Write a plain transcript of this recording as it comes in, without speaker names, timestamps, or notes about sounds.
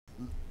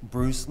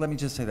Bruce, let me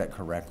just say that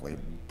correctly,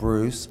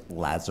 Bruce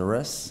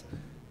Lazarus,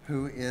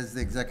 who is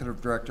the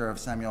executive director of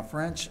Samuel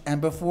French. And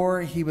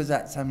before he was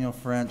at Samuel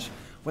French,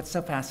 what's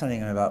so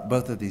fascinating about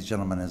both of these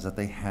gentlemen is that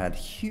they had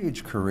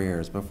huge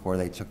careers before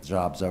they took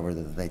jobs over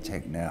that they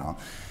take now.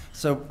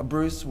 So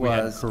Bruce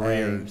was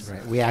careers.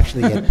 Right. We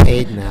actually get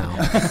paid now.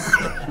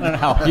 I don't know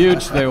how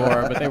huge they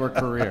were, but they were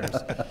careers.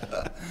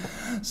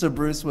 So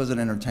Bruce was an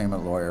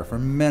entertainment lawyer for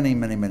many,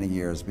 many, many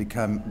years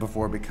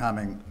before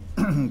becoming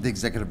the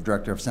executive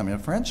director of Samuel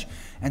French.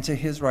 And to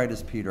his right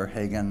is Peter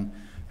Hagan,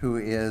 who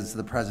is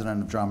the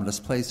president of Dramatists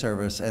Play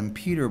Service. And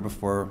Peter,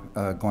 before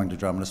going to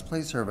Dramatists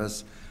Play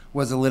Service,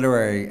 was a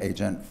literary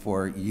agent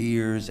for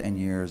years and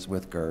years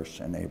with Gersh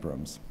and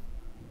Abrams.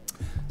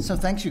 So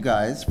thanks, you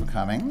guys, for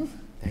coming.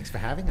 Thanks for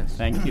having us.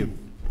 Thank you.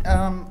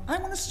 I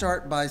want to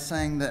start by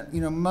saying that,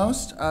 you know,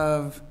 most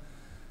of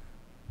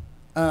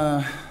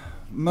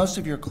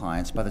your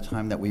clients, by the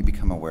time that we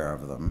become aware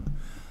of them,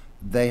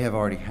 they have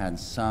already had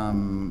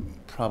some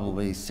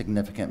probably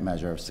significant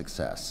measure of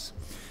success.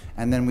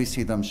 And then we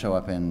see them show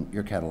up in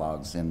your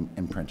catalogs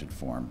in printed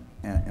form,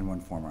 in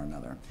one form or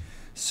another.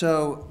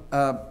 So,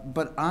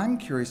 but I'm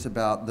curious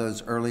about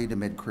those early to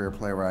mid-career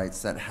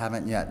playwrights that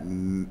haven't yet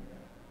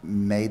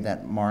made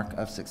that mark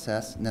of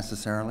success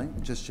necessarily,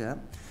 just yet.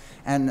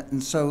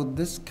 And so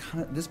this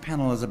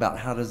panel is about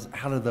how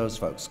do those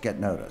folks get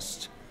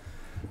noticed?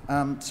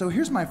 So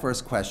here's my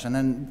first question,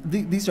 and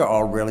these are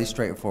all really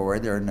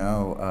straightforward. There are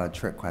no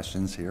trick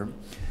questions here.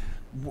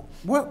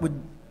 What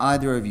would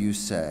either of you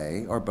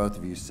say, or both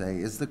of you say,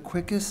 is the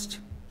quickest,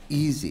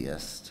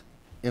 easiest,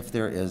 if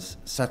there is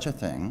such a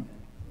thing,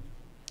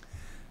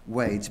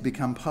 way to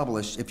become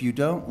published if you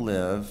don't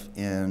live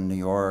in New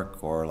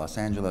York or Los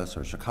Angeles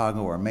or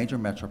Chicago or a major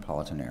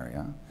metropolitan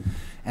area?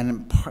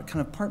 And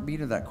part B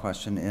to that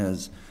question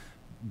is,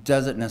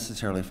 does it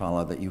necessarily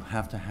follow that you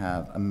have to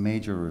have a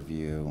major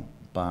review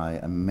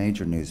by a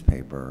major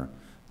newspaper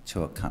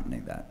to accompany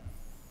that?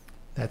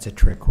 That's a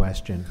trick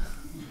question.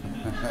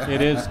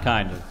 It is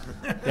kind of,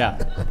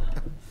 yeah.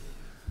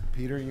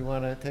 Peter, you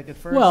want to take it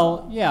first?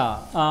 Well,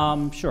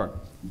 yeah, sure.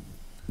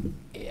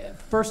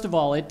 First of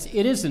all, it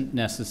isn't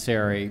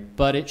necessary,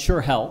 but it sure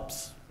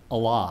helps a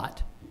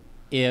lot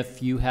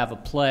if you have a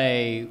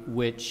play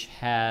which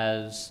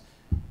has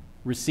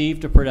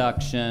received a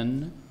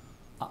production.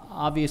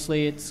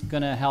 Obviously, it's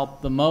going to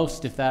help the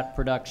most if that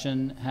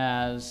production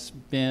has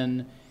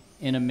been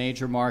in a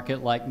major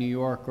market like New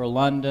York or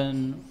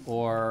London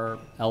or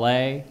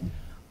LA,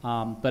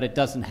 but it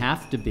doesn't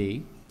have to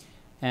be.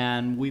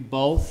 And we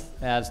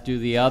both, as do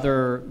the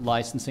other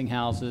licensing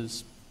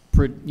houses,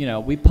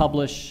 we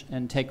publish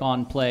and take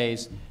on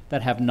plays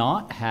that have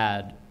not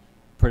had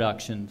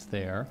productions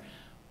there.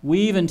 We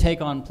even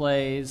take on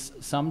plays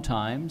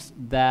sometimes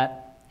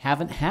that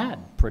haven't had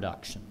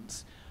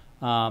productions.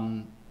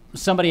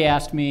 Somebody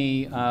asked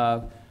me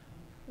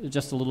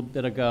just a little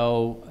bit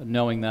ago,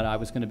 knowing that I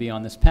was going to be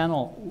on this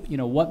panel,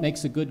 what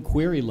makes a good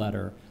query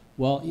letter?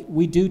 Well,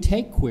 we do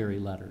take query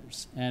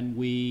letters, and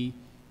we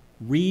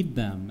read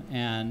them,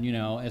 and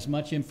as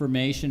much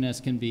information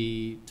as can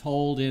be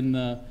told in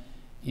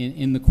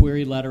the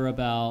query letter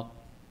about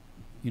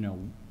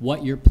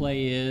what your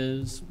play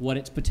is, what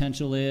its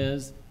potential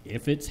is,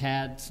 if it's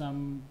had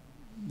some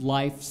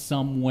life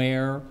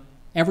somewhere,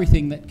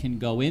 everything that can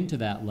go into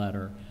that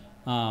letter.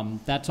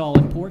 That's all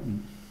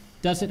important.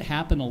 Does it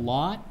happen a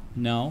lot?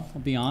 No,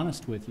 I'll be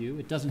honest with you.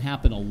 It doesn't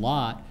happen a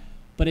lot,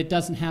 but it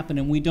doesn't happen,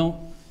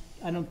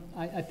 and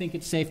I think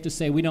it's safe to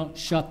say we don't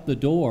shut the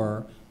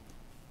door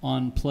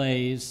on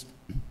plays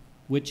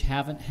which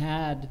haven't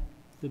had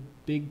the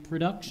big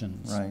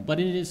productions. Right. But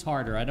it is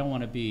harder. I don't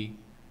want to be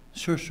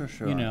Sure.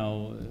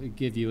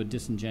 give you a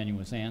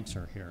disingenuous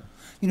answer here.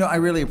 I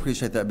really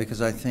appreciate that,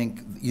 because I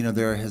think,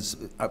 there has,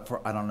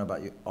 I don't know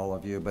about all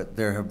of you, but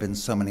there have been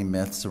so many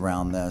myths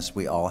around this.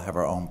 We all have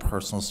our own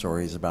personal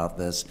stories about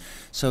this.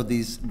 So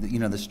these,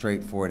 the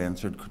straightforward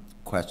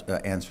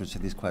answers to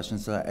these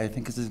questions, I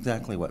think is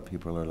exactly what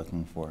people are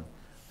looking for.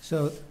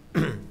 So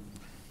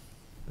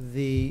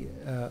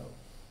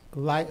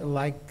like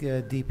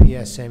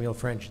DPS, Samuel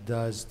French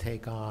does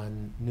take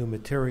on new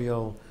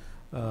material.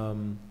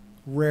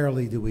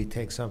 Rarely do we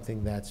take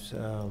something that's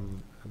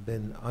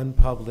been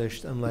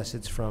unpublished unless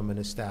it's from an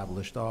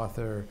established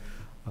author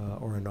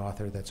or an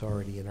author that's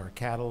already in our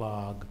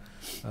catalog,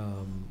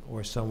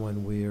 or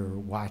someone we're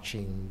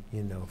watching,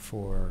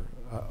 for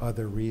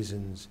other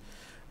reasons.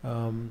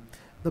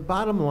 The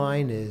bottom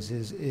line is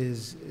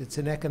it's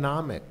an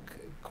economic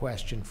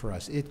question for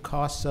us. It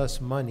costs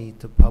us money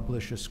to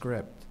publish a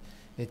script.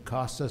 It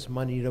costs us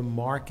money to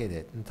market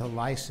it and to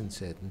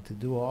license it and to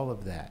do all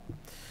of that.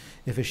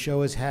 If a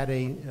show has had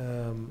a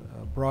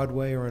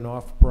Broadway or an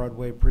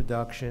off-Broadway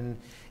production,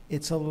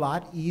 it's a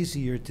lot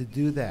easier to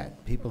do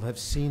that. People have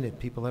seen it.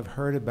 People have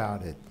heard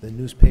about it. The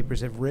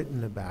newspapers have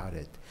written about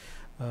it.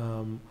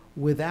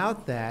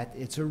 Without that,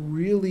 it's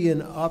really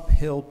an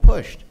uphill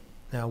push.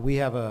 Now, we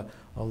have a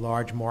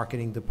large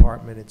marketing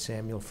department at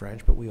Samuel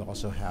French, but we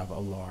also have a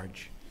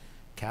large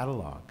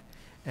catalog.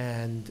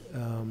 And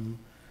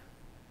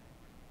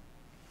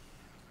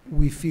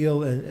we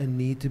feel a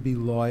need to be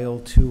loyal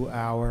to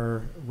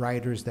our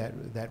writers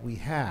that we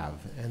have.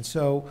 And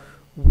so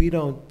we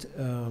don't,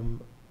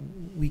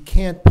 we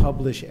can't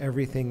publish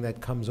everything that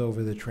comes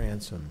over the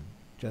transom.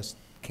 Just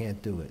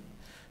can't do it.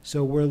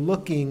 So we're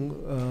looking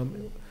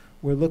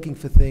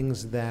for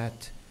things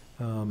that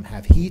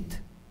have heat,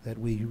 that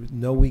we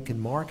know we can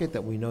market,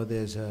 that we know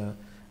there's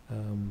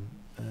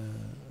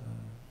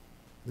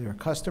there are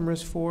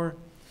customers for.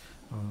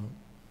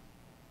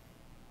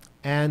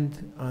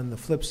 And on the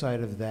flip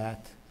side of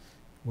that,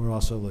 we're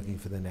also looking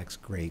for the next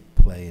great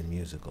play and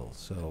musical.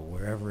 So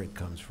wherever it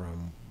comes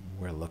from,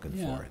 we're looking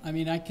for it. I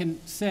mean, I can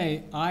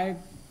say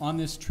on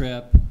this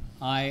trip,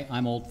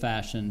 I'm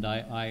old-fashioned.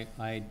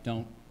 I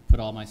don't put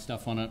all my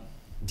stuff on a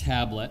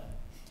tablet,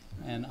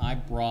 and I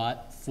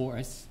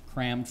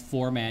crammed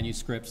 4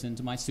 manuscripts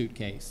into my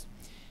suitcase.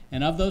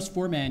 And of those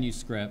 4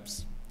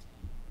 manuscripts,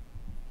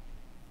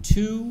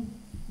 2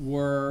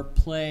 were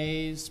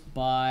plays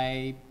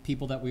by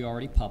people that we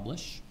already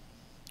publish,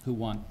 who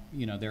want,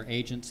 their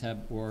agents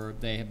have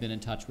been in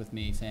touch with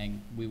me saying,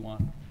 we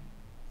want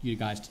you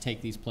guys to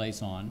take these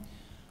plays on.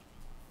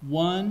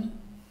 1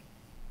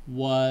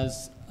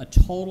 was a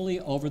totally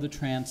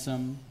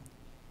over-the-transom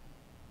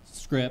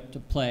script, a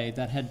play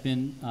that had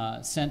been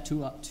sent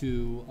to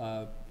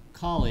a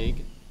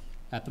colleague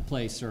at the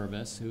play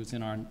service who's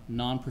in our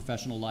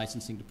non-professional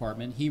licensing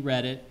department. He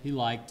read it, he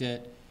liked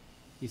it.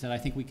 He said, I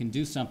think we can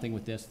do something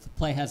with this.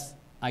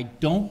 I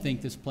don't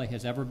think this play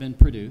has ever been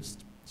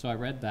produced. So I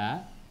read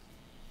that.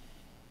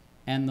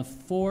 And the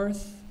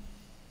 4th,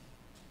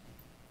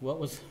 what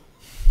was...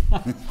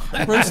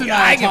 Bruce and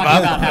I are talking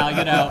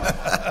about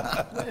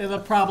how, the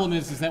problem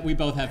is that we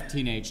both have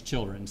teenage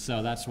children,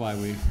 so that's why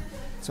we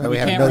we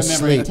have can't no remember.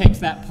 sleep. It takes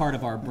that part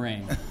of our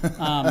brain.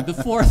 The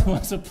 4th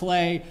was a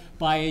play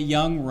by a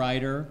young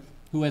writer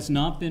who has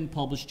not been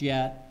published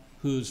yet,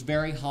 who's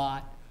very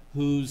hot,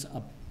 who's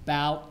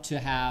about to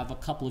have a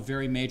couple of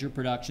very major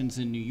productions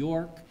in New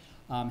York,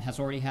 has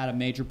already had a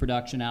major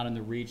production out in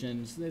the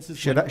regions.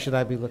 Should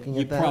I be looking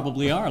at that? You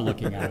probably are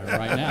looking at it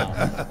right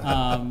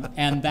now.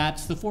 And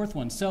that's the 4th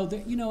one. So,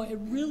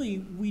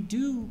 we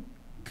do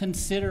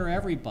consider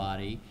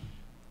everybody.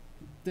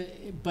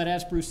 But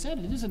as Bruce said,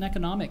 it is an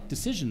economic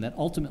decision that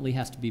ultimately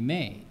has to be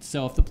made.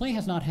 So if the play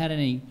has not had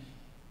any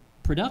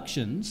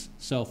productions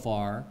so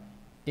far,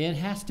 it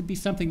has to be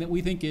something that we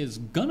think is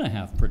gonna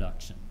have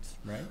productions,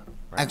 right?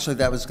 Actually,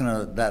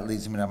 that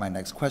leads me to my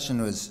next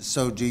question was,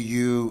 so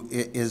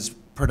is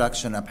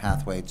production a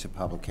pathway to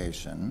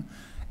publication?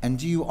 And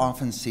do you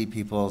often see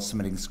people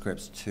submitting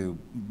scripts to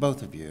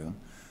both of you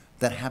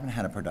that haven't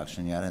had a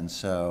production yet? And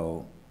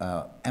so,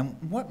 and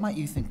what might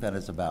you think that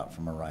is about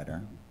from a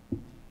writer?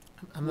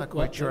 I'm not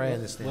quite sure I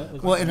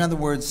understand. Well, in other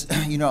words,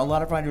 a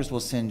lot of writers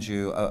will send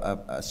you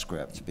a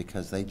script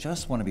because they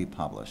just want to be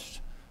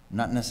published,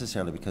 not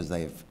necessarily because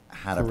they've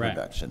had a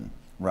production.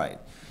 Right.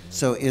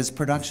 So is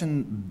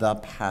production the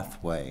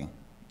pathway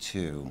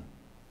to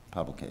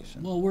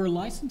publication? Well, we're a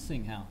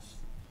licensing house.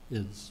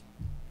 That's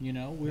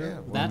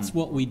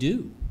what we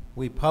do.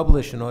 We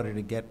publish in order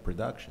to get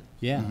production.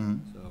 Yeah. Mm-hmm.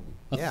 So,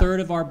 a third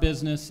of our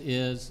business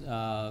is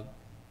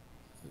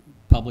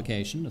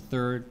publication. A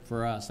third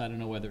for us, I don't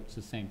know whether it's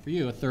the same for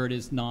you, a third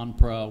is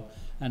non-pro,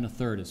 and a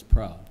third is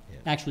pro. Yeah.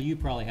 Actually, you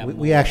probably have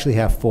we actually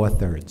have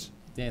 4/3.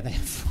 Yeah, they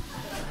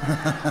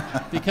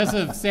have. Because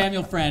of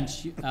Samuel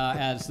French,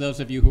 as those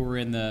of you who were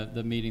in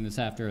the meeting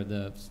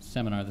the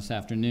seminar this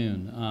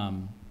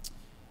afternoon,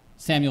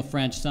 Samuel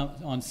French,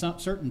 on some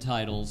certain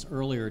titles,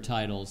 earlier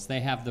titles,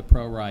 they have the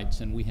pro rights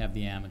and we have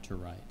the amateur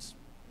rights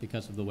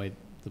because of the way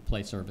the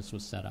play service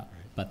was set up.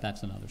 Right. But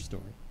that's another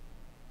story.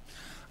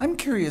 I'm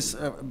curious,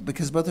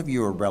 because both of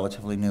you are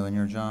relatively new in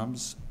your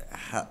jobs,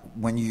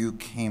 when you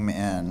came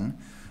in,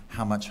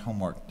 how much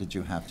homework did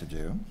you have to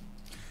do?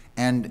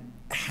 And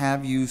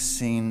have you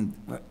seen,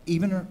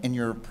 even in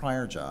your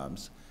prior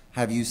jobs,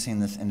 have you seen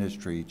this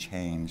industry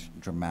change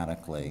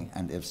dramatically?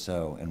 And if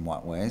so, in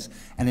what ways?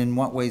 And in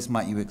what ways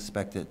might you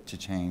expect it to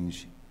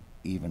change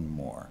even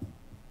more?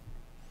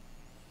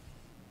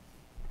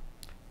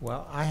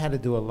 Well, I had to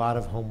do a lot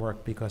of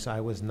homework because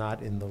I was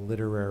not in the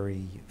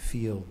literary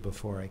field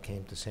before I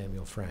came to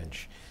Samuel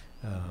French.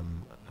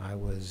 I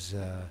was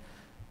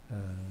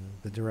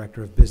the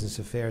director of business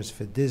affairs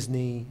for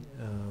Disney,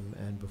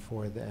 and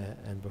before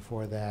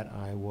that,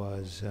 I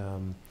was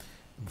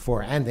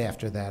before and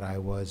after that, I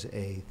was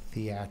a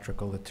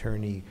theatrical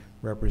attorney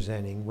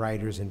representing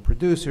writers and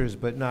producers,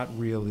 but not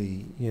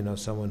really,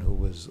 someone who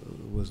was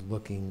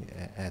looking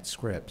at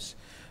scripts.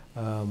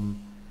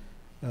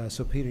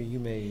 So Peter, you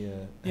may.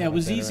 Yeah, it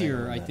was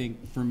easier, I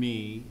think, for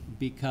me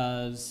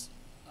because,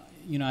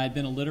 I'd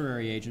been a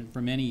literary agent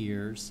for many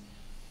years.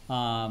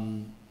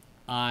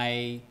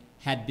 I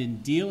had been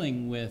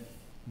dealing with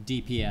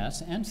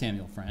DPS and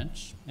Samuel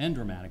French and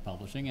Dramatic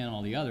Publishing and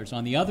all the others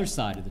on the other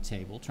side of the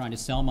table, trying to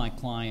sell my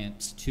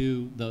clients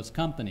to those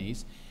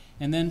companies.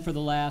 And then for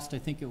the last, I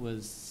think it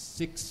was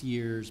 6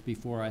 years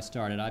before I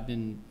started, I've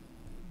been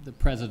the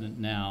president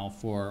now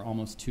for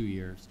almost 2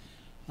 years.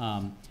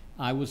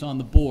 I was on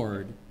the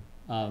board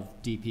of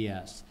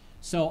DPS.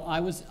 So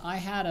I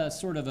had a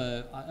sort of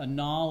a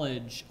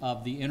knowledge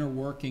of the inner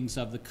workings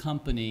of the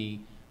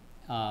company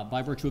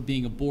by virtue of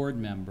being a board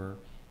member,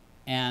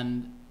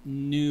 and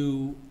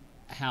knew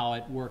how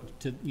it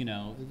worked to, you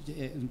know,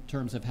 in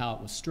terms of how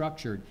it was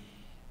structured.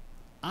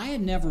 I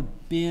had never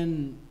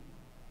been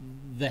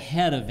the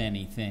head of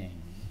anything.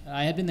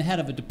 I had been the head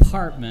of a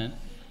department,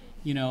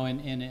 you know,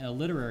 in a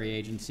literary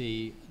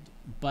agency,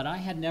 but I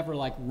had never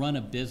like run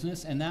a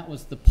business, and that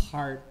was the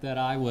part that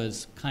I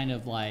was kind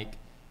of like,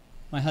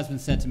 my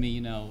husband said to me,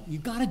 you know, you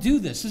got to do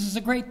this. This is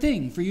a great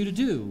thing for you to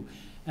do.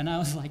 And I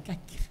was like, I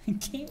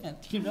can't,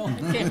 you know, I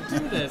can't do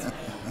this.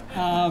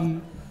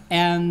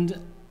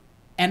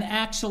 And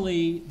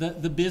actually,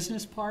 the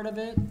business part of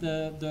it,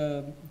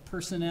 the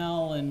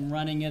personnel and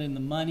running it and the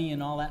money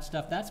and all that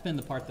stuff, that's been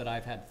the part that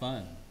I've had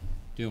fun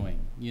doing,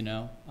 you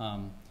know.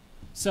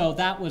 So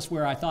that was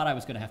where I thought I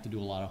was going to have to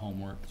do a lot of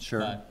homework. Sure.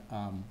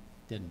 But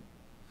didn't.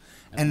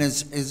 And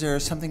is there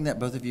something that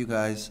both of you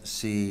guys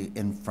see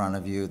in front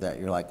of you that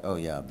you're like, oh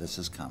yeah, this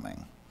is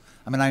coming?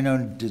 I mean, I know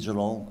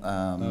digital,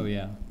 oh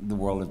yeah, the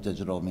world of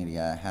digital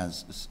media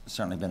has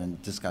certainly been in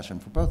discussion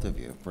for both of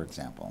you, for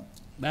example.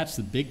 That's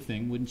the big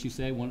thing, wouldn't you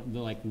say?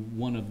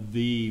 One of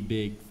the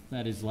big,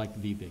 that is like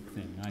the big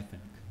thing, I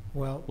think.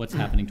 Well, what's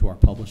happening to our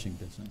publishing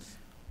business?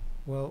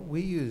 Well,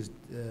 we use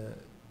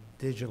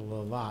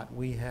digital a lot.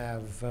 We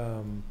have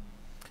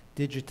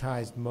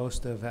digitized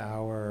most of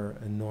our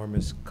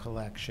enormous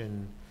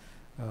collection.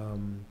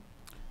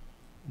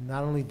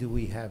 Not only do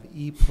we have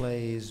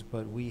e-plays,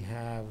 but we've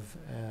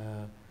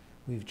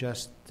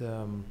just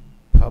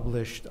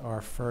published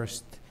our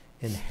first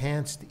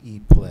enhanced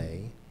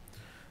e-play.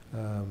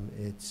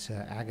 It's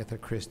Agatha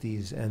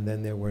Christie's And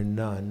Then There Were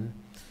None.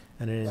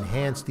 And an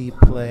enhanced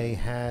e-play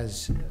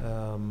has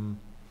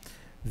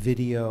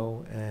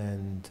video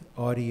and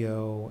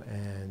audio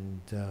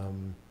and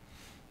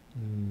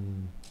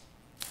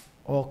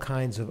all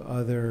kinds of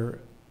other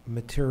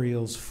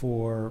materials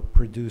for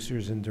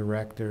producers and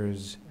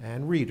directors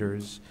and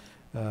readers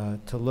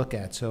to look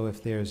at. So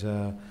if there's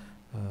the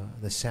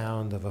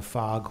sound of a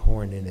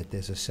foghorn in it,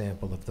 there's a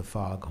sample of the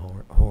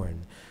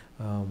foghorn.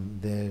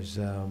 There's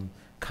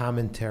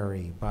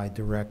commentary by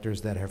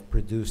directors that have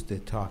produced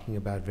it, talking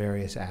about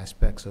various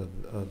aspects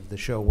of the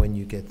show when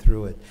you get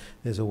through it.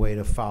 There's a way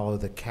to follow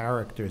the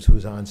characters,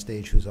 who's on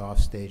stage, who's off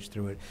stage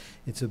through it.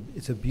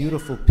 It's a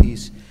beautiful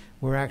piece.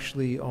 We're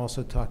actually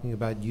also talking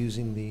about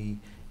using the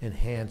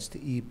enhanced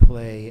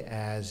e-play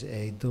as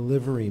a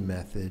delivery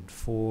method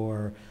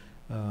for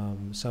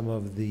some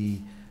of the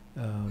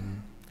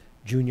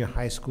junior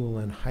high school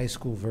and high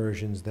school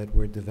versions that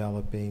we're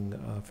developing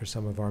for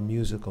some of our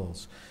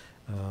musicals.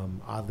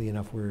 Oddly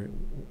enough, we're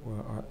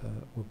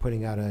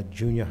putting out a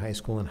junior high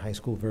school and high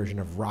school version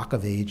of Rock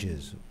of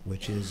Ages,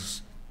 which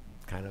is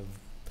kind of,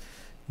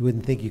 you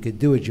wouldn't think you could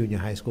do a junior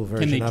high school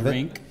version of it. Can they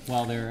drink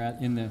while they're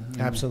in the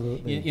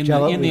absolutely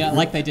Jello,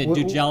 like they did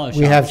do Jello shots?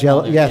 We have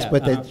Jello, yes,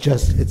 but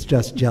it's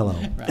just Jello,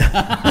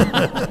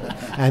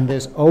 and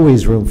there's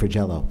always room for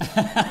Jello.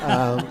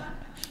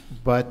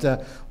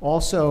 But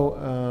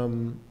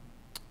also,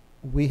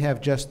 we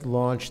have just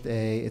launched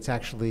it's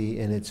actually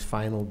in its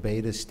final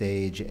beta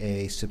stage,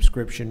 a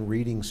subscription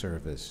reading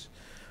service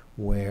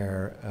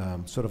where,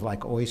 sort of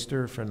like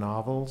Oyster for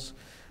novels,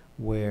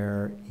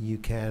 where you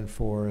can,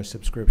 for a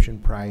subscription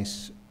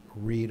price,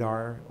 read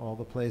all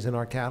the plays in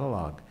our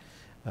catalog.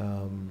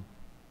 And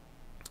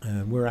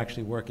we're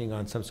actually working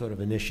on some sort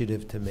of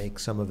initiative to make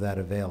some of that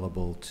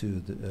available to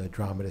the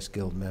Dramatists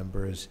Guild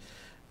members,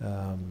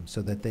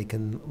 so that they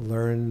can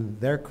learn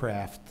their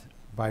craft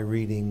by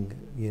reading,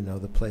 you know,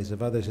 the plays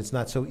of others. It's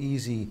not so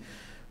easy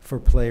for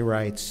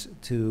playwrights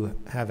to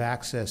have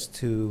access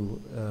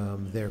to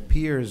their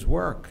peers'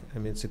 work. I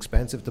mean, it's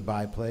expensive to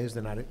buy plays.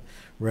 They're not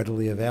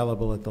readily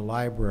available at the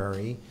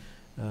library.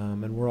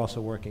 And we're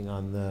also working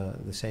on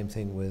the same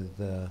thing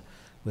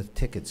with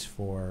tickets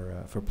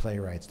for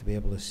playwrights to be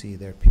able to see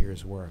their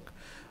peers' work.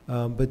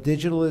 But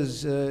digital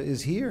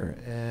is here,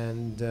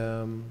 and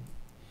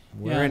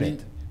we're in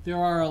it. There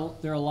are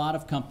a lot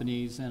of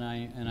companies, and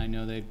I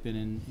know they've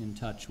been in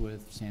touch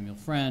with Samuel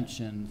French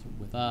and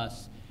with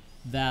us,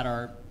 that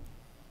are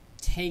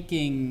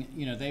taking,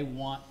 you know, they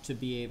want to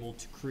be able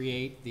to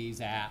create these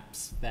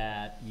apps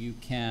that you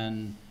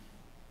can,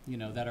 you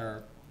know, that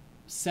are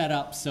set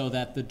up so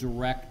that the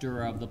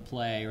director of the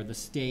play or the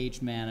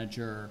stage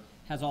manager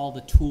has all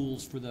the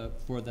tools for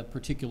the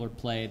particular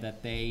play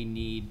that they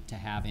need to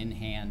have in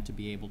hand to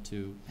be able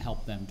to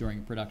help them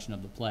during production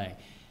of the play.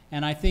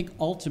 And I think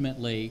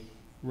ultimately,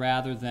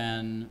 rather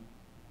than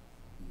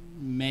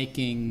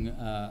making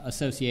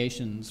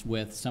associations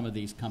with some of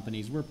these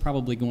companies, we're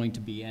probably going to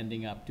be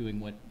ending up doing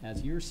what,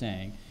 as you're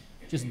saying,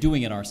 just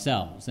doing it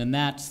ourselves. And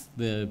that's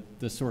the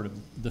sort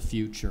of the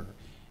future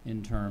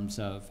in terms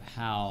of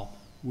how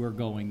we're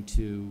going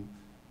to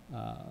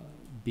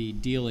be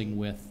dealing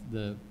with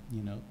the,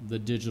 you know, the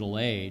digital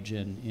age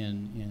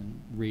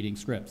in reading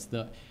scripts.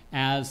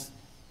 As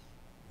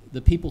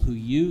the people who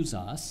use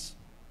us,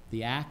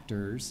 the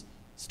actors,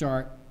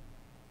 start,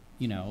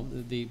 you know,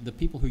 the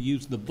people who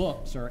use the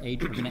books are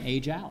going to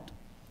age out.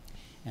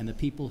 And the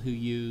people who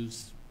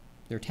use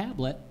their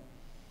tablet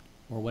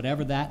or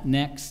whatever that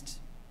next,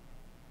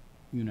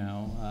 you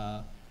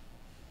know,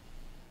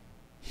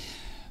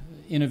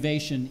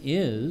 innovation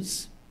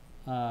is,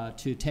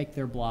 to take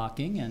their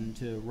blocking and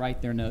to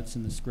write their notes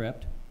in the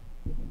script,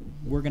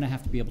 we're going to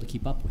have to be able to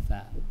keep up with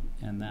that.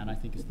 And that, I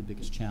think, is the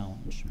biggest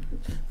challenge.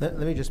 Let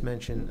me just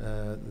mention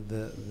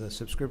the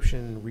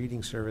subscription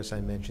reading service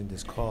I mentioned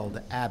is called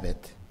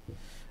Abbott,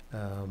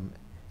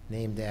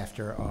 named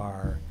after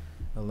our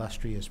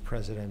illustrious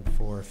president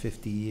for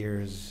 50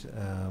 years,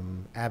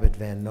 Abbott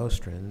Van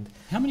Nostrand.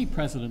 How many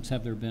presidents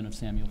have there been of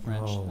Samuel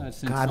French? Oh,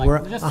 Since God, like,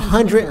 we're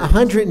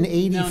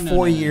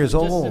 184 years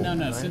old.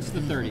 No, since the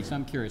 30s.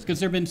 I'm curious.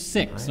 Because there have been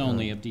 6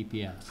 only of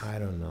DPS. I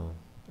don't know.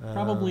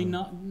 Probably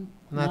not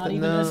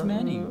even as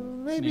many.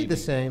 Maybe the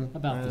same.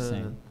 About the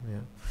same.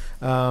 Yeah.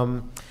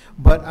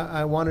 But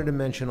I wanted to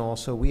mention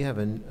also we have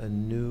a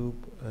new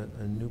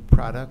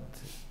product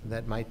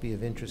that might be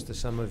of interest to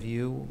some of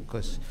you,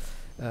 because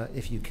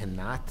if you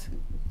cannot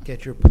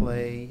get your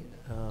play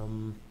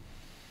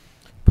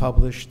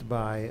published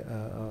by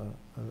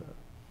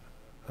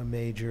a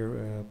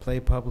major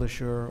play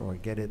publisher or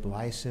get it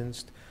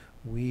licensed,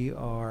 we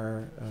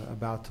are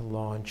about to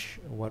launch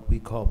what we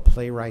call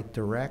Playwright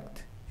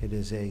Direct. It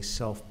is a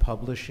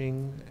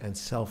self-publishing and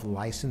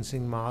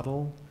self-licensing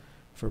model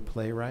for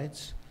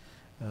playwrights,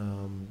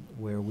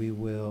 where we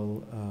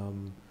will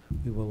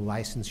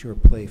license your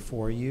play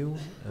for you.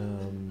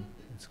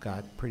 It's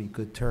got pretty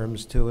good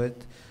terms to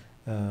it,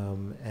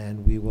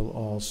 and we will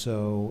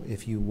also,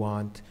 if you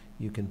want,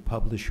 you can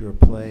publish your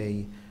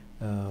play,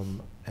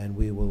 and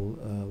we will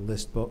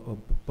list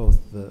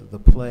both the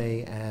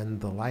play and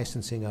the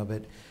licensing of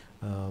it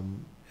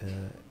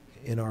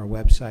in our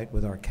website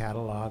with our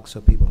catalog,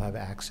 so people have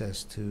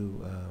access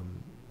to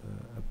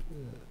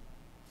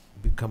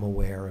become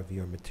aware of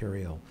your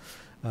material.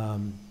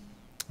 I'm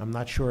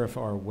not sure if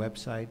our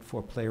website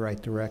for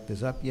Playwright Direct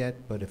is up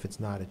yet, but if it's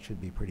not, it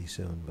should be pretty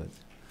soon, but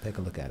take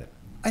a look at it.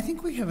 I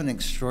think we have an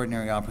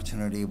extraordinary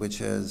opportunity,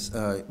 which is,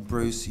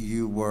 Bruce,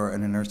 you were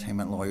an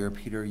entertainment lawyer.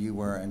 Peter, you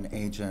were an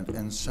agent.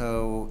 And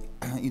so,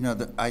 you know,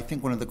 I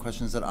think one of the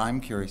questions that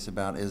I'm curious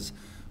about is,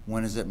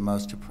 when is it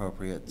most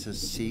appropriate to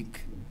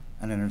seek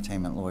an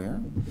entertainment lawyer,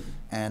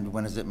 and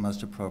when is it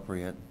most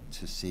appropriate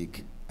to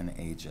seek an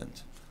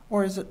agent?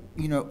 Or is it,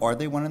 you know, are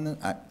they one in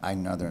the, I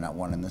know they're not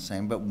one and the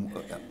same, but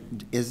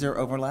is there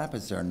overlap?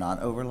 Is there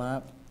not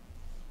overlap?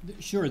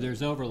 Sure,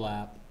 there's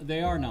overlap.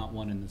 They are not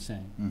one and the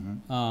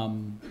same.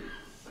 Mm-hmm.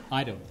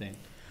 I don't think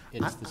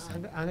it's the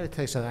same. I'm going to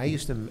tell you something. I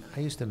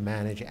used to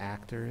manage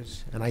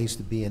actors, and I used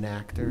to be an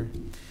actor,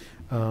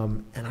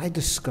 and I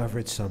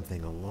discovered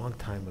something a long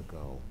time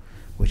ago,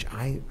 which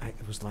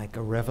it was like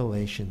a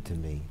revelation to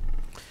me.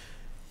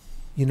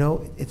 You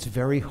know, it's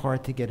very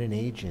hard to get an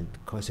agent,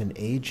 because an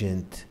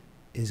agent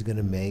is going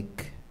to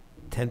make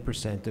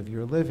 10% of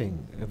your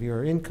living, of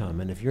your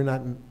income. And if you're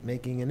not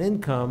making an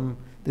income,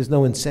 there's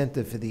no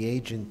incentive for the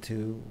agent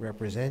to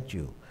represent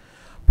you.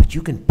 But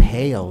you can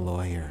pay a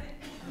lawyer.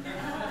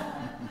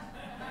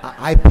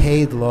 I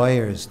paid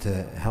lawyers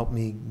to help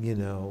me, you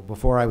know,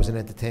 before I was an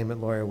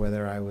entertainment lawyer,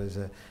 whether I was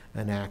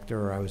an actor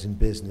or I was in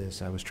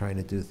business, I was trying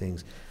to do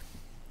things.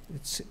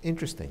 It's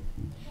interesting.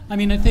 I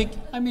mean,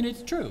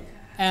 it's true.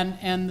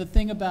 And the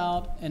thing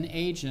about an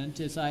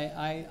agent is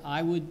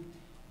I would,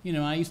 you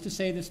know, I used to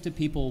say this to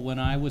people when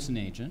I was an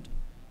agent.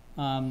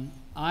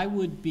 I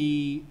would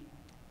be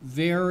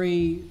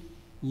very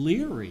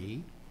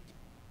leery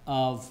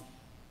of,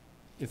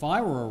 if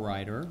I were a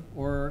writer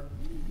or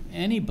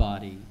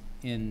anybody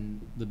in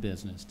the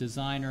business,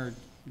 designer,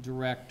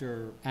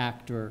 director,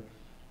 actor,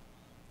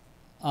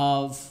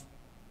 of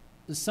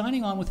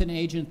signing on with an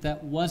agent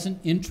that wasn't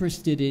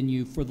interested in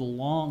you for the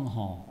long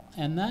haul.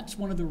 And that's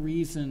one of the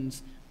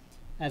reasons,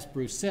 as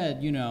Bruce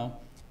said, you know,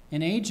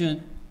 an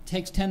agent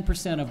takes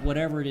 10% of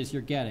whatever it is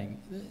you're getting.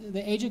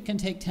 The agent can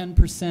take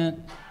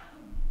 10%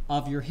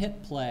 of your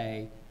hit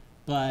play,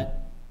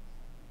 but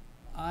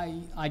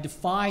I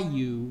defy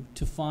you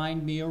to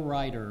find me a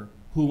writer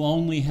who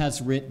only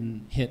has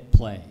written hit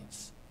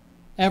plays.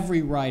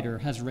 Every writer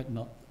has written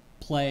a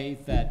play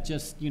that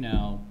just, you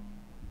know,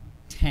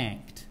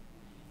 tanked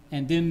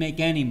and didn't make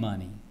any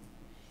money.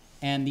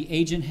 And the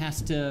agent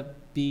has to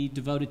be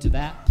devoted to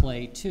that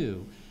play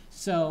too.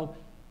 So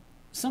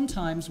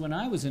sometimes when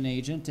I was an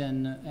agent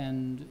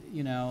and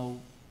you know,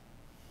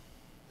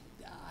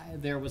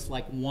 there was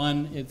like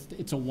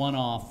it's a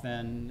one-off,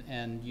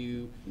 and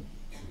you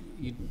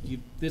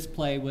this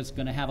play was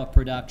going to have a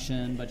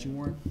production, but you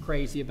weren't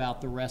crazy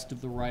about the rest of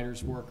the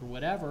writer's work or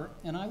whatever.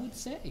 And I would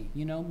say,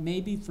 you know,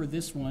 maybe for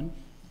this one,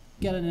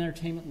 get an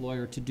entertainment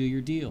lawyer to do your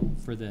deal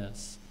for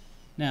this.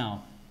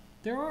 Now,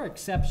 there are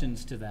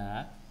exceptions to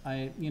that.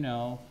 You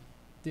know,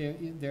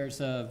 there's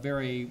a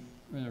very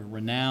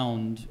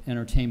renowned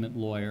entertainment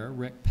lawyer,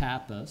 Rick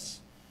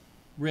Pappas.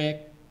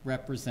 Rick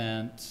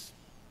represents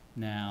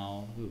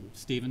now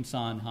Stephen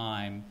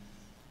Sondheim,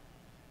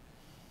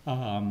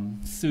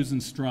 Susan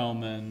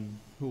Stroman,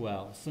 who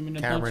else? I mean,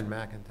 Cameron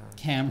McIntosh.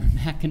 Cameron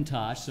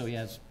McIntosh, so he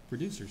has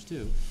producers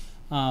too.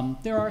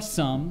 There are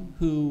some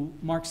who,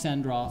 Mark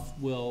Sendroff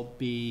will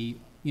be,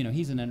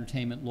 he's an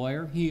entertainment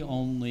lawyer. He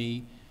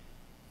only,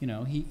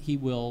 he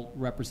will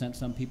represent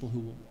some people who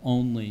will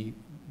only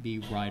be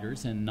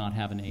writers and not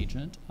have an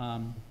agent.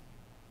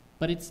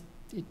 But it's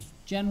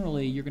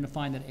generally, you're going to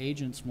find that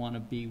agents want to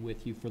be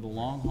with you for the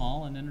long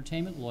haul. An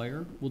entertainment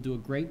lawyer will do a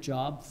great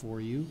job for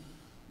you,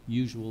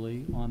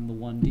 usually on the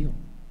one deal.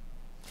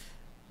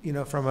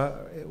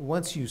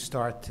 Once you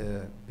start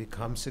to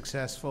become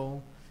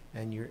successful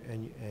and you're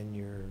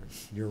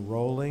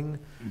rolling,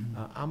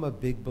 I'm a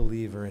big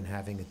believer in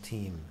having a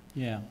team.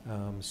 Yeah.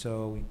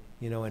 So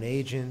an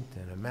agent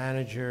and a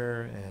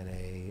manager and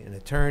an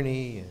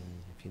attorney, and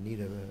if you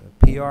need a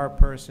PR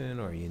person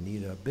or you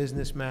need a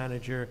business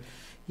manager,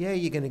 yeah,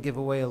 you're going to give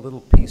away a little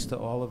piece to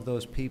all of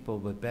those people,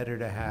 but better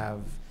to have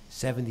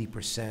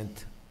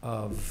 70%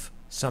 of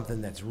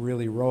something that's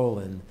really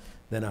rolling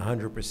than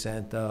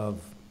 100% of,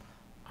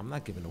 I'm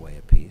not giving away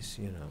a piece,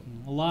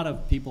 A lot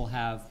of people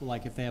have,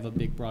 like if they have a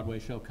big Broadway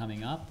show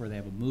coming up or they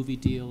have a movie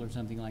deal or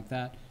something like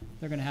that,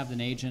 they're going to have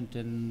an agent,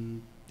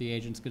 and the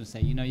agent's going to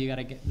say, you got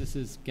to get, this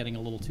is getting a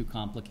little too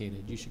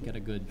complicated. You should get a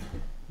good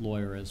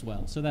lawyer as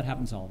well. So that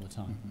happens all the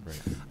time.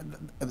 Right.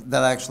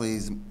 That actually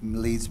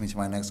leads me to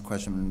my next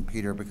question,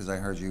 Peter, because I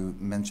heard you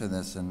mention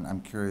this, and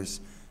I'm curious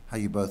how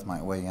you both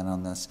might weigh in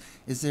on this.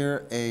 Is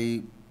there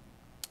a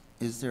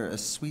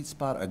sweet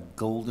spot, a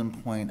golden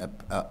point,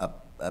 a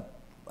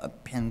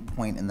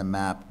pinpoint in the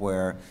map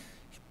where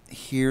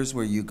here's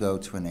where you go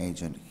to an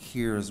agent,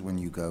 here's when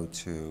you go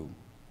to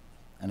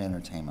an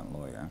entertainment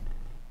lawyer?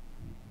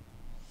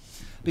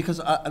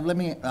 Because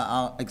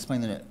I'll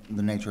explain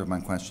the nature of my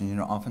question.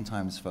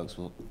 Oftentimes folks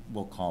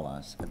will call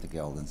us at the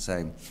Guild and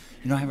say,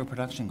 I have a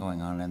production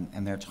going on,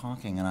 and they're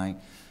talking, and I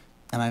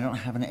don't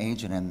have an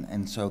agent,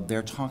 and so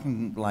they're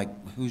talking like,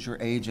 who's your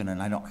agent? And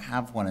I don't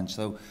have one, and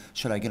so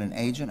should I get an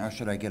agent or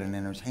should I get an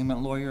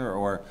entertainment lawyer,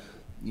 or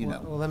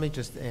Well, let me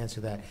just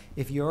answer that.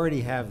 If you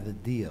already have the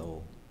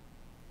deal,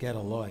 get a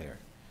lawyer.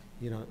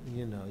 You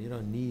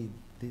don't need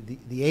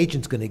the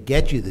agent's going to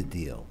get you the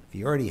deal. If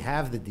you already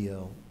have the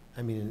deal,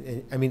 I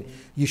mean,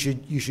 you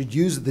should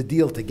use the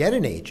deal to get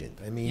an agent.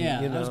 I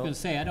was going to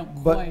say,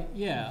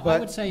 I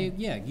would say,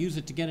 use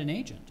it to get an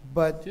agent.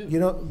 But too.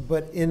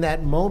 But in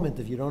that moment,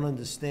 if you don't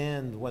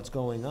understand what's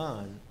going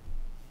on,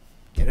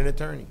 get an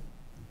attorney.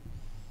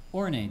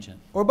 Or an agent.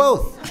 Or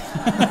both.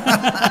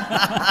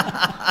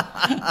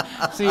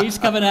 See, he's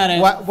coming at it.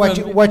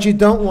 What you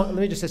don't want,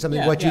 let me just say something.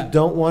 Yeah, you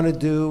don't want to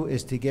do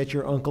is to get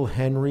your Uncle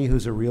Henry,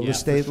 who's a real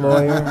estate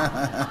lawyer.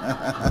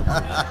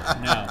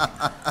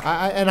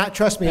 No.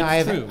 Trust me,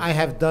 I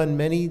have done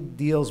many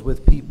deals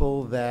with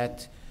people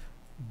that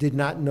did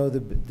not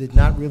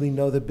really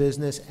know the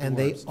business, and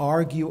they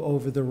argue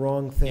over the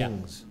wrong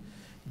things.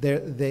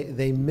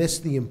 They miss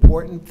the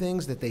important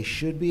things that they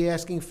should be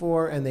asking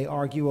for, and they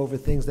argue over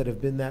things that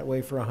have been that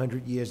way for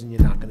 100 years, and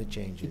you're not going to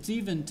change it. It's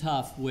even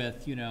tough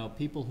with,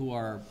 people who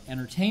are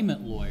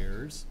entertainment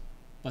lawyers,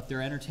 but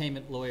they're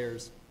entertainment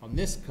lawyers on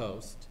this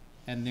coast,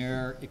 and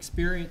their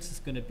experience is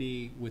going to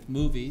be with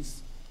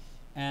movies.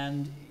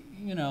 And,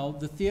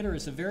 the theater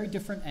is a very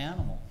different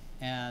animal.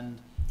 And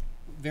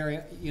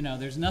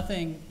there's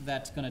nothing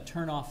that's going to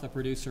turn off the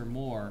producer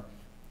more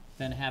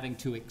than having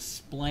to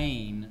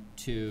explain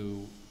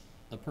to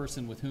the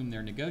person with whom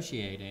they're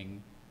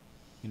negotiating,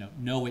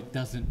 no, it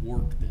doesn't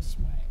work this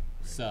way.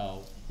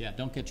 So,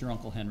 don't get your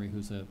Uncle Henry,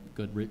 who's a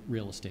good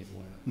real estate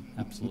lawyer.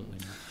 Absolutely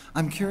not.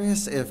 I'm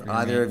curious if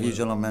either of you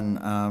gentlemen,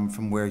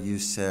 from where you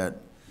sit,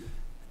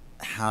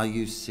 how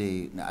you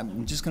see,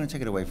 I'm just going to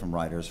take it away from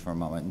writers for a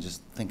moment and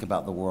just think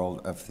about the world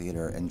of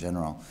theater in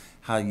general,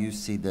 how you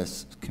see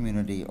this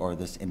community or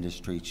this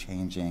industry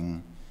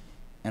changing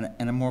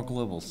in a more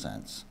global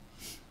sense.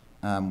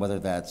 Whether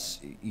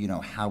that's,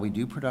 how we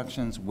do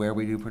productions, where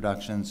we do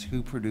productions,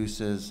 who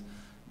produces,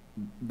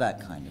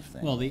 that kind of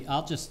thing. Well,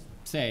 I'll just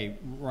say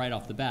right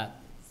off the bat,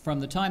 from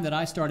the time that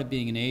I started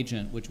being an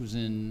agent, which was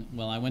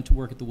I went to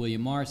work at the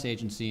William Morris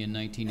Agency in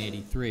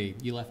 1983.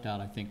 You left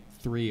out, I think,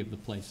 3 of the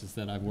places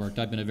that I've worked.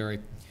 I've been a very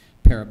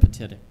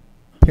peripatetic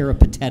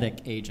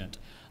agent.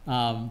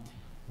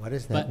 What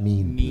does that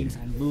mean? Means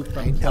I moved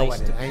from place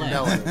to place. I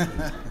know it.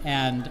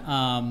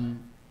 And,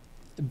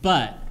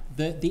 but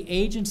the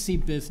agency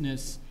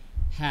business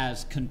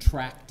has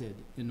contracted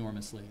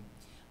enormously.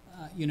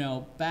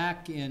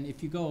 Back in,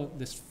 if you go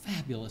this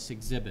fabulous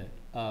exhibit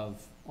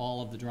of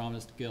all of the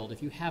Dramatists Guild,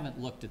 if you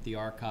haven't looked at the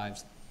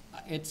archives,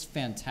 it's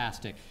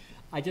fantastic.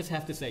 I just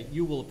have to say,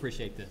 you will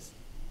appreciate this.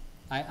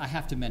 I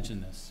have to mention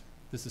this.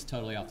 This is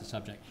totally off the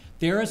subject.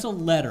 There is a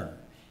letter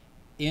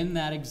in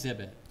that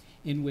exhibit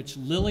in which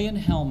Lillian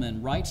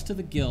Hellman writes to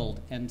the Guild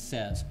and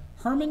says,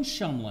 Herman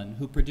Shumlin,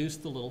 who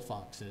produced The Little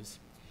Foxes,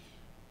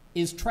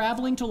 is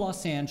traveling to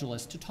Los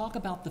Angeles to talk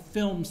about the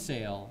film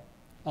sale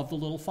of The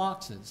Little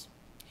Foxes.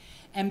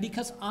 And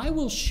because I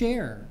will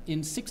share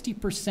in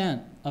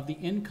 60% of the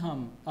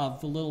income of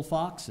The Little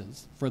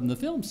Foxes from the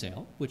film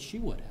sale, which she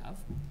would have,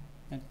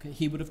 and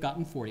he would have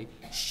gotten 40,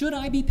 should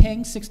I be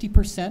paying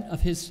 60%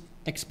 of his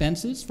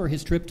expenses for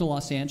his trip to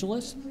Los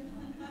Angeles?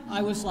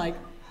 I was like,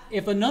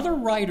 if another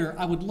writer,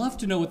 I would love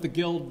to know what the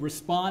Guild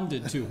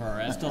responded to her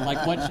as to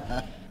like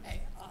what.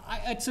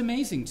 It's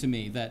amazing to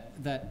me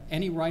that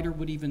any writer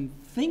would even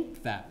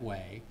think that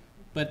way,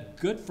 but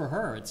good for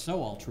her. It's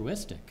so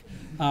altruistic.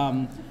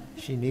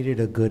 She needed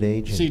a good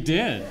agent. She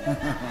did.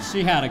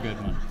 She had a good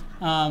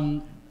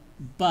one.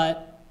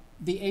 But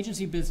the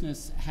agency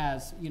business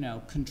has,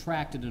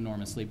 contracted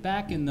enormously.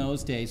 Back in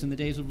those days, in the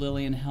days of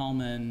Lillian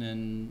Hellman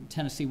and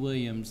Tennessee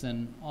Williams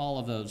and all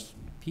of those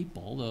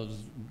people,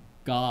 those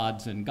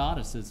gods and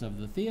goddesses of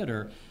the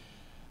theater,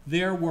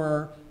 there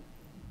were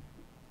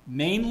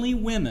mainly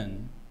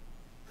women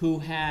who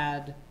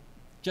had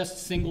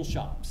just single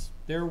shops.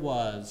 There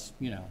was,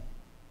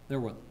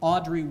 there were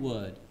Audrey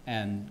Wood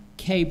and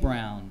Kay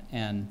Brown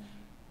and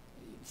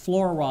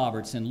Flora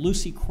Roberts and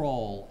Lucy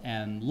Kroll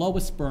and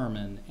Lois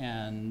Berman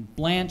and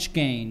Blanche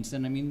Gaines,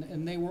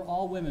 and they were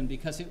all women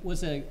because it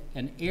was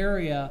an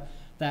area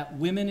that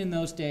women in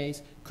those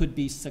days could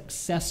be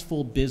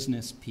successful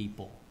business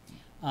people.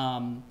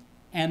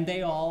 And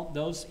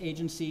those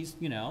agencies,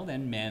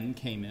 then men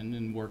came in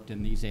and worked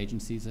in these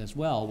agencies as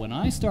well. When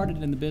I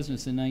started in the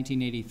business in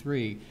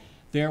 1983,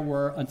 there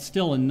were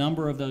still a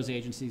number of those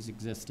agencies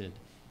existed.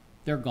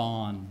 They're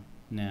gone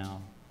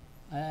now.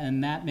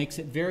 And that makes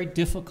it very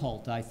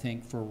difficult, I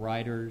think, for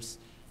writers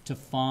to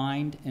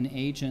find an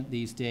agent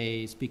these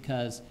days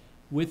because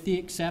with the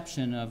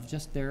exception of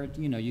just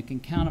you can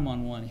count them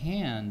on one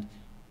hand,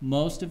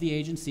 most of the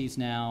agencies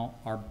now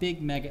are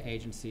big mega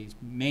agencies,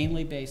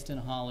 mainly based in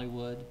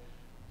Hollywood.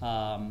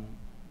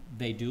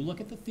 They do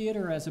look at the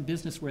theater as a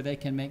business where they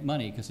can make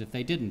money because if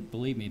they didn't,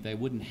 believe me, they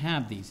wouldn't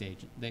have these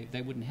agents.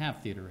 They wouldn't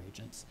have theater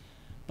agents.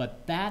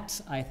 But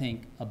that's, I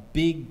think, a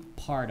big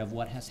part of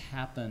what has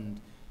happened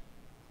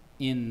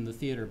in the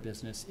theater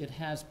business. It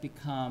has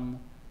become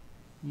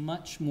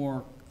much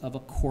more of a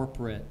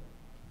corporate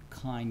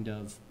kind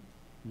of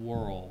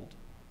world.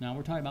 Now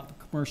we're talking about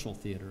the commercial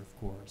theater, of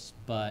course,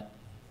 but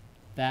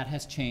that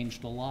has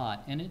changed a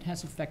lot, and it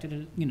has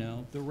affected,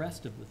 the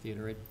rest of the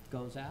theater. It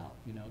goes out,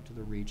 to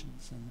the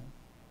regions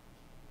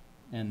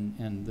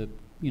and the,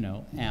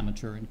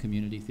 amateur and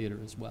community theater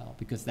as well,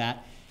 because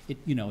it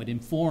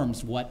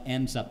informs what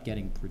ends up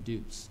getting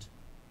produced.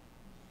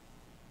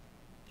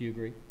 Do you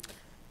agree?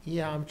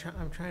 Yeah, I'm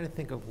trying to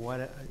think of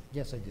what.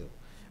 Yes, I do.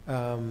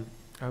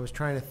 I was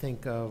trying to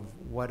think of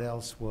what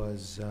else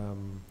was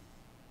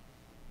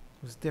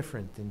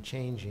different and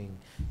changing.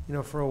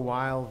 For a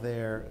while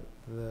there,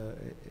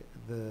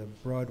 the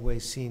Broadway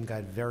scene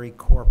got very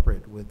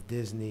corporate with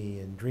Disney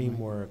and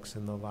DreamWorks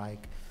and the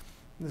like.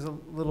 There's a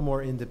little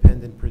more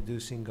independent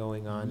producing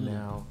going on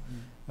now.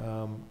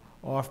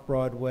 Off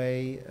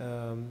Broadway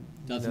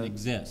doesn't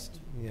exist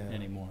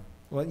anymore.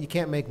 Well, you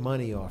can't make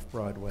money off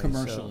Broadway.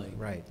 Commercially. So,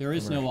 right. There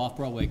is no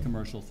off-Broadway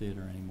commercial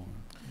theater anymore.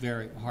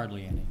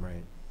 Hardly any.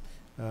 Right.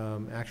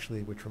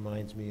 Actually, which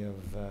reminds me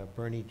of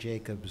Bernie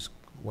Jacobs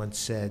once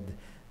said,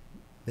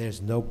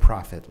 there's no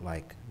profit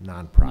like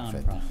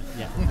non-profit. Non-profit,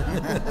 yeah.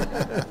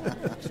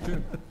 It's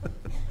true.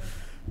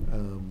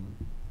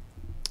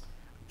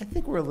 I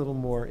think we're a little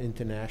more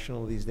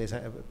international these days.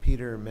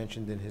 Peter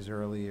mentioned in his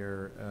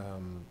earlier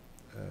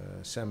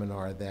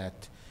seminar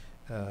that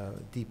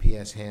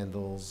DPS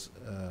handles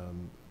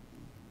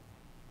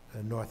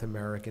North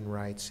American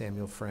rights,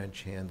 Samuel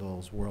French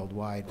handles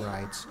worldwide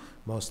rights,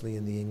 mostly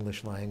in the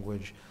English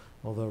language,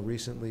 although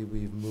recently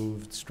we've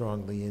moved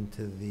strongly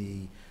into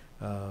the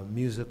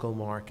musical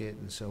market,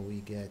 and so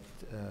we get,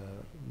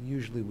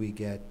 usually we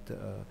get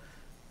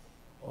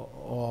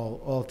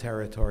all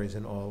territories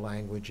and all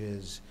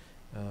languages.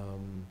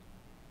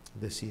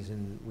 This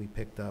season we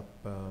picked up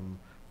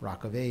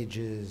Rock of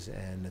Ages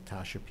and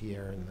Natasha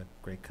Pierre and the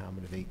Great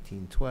Comet of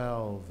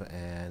 1812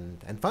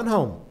 and Fun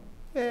Home.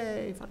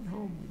 Yay, Fun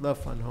Home. Love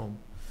Fun Home.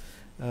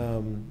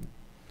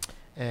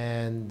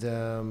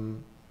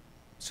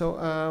 So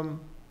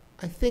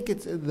I think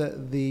it's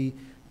the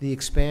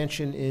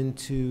expansion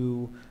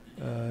into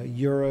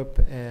Europe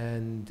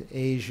and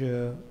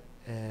Asia,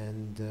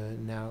 and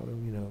now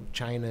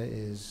China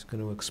is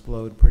going to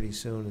explode pretty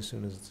soon as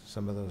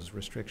some of those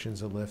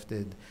restrictions are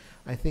lifted.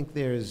 I think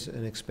there's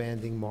an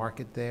expanding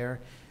market there.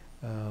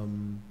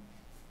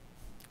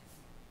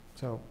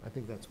 So I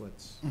think that's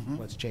what's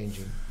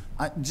changing.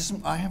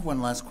 I have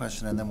one last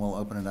question, and then we'll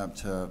open it up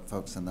to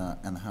folks in the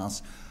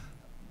house.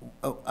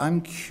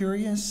 I'm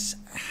curious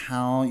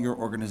how your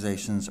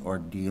organizations are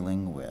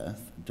dealing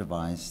with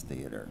devised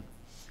theater.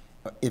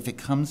 If it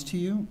comes to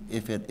you,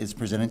 if it is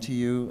presented to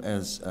you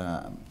as,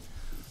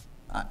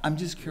 I'm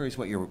just curious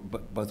what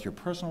both your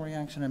personal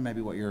reaction and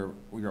maybe what your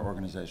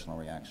organizational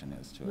reaction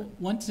is to it.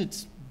 Once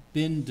it's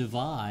been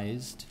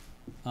devised,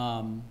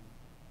 we'll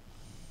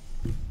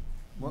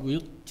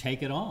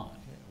take it on.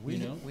 We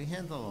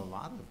handle a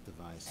lot of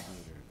devised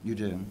theater. You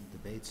do.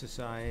 Debate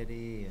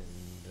Society and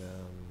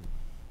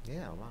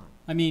a lot.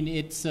 I mean,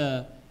 it's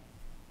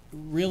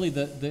really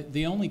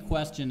the only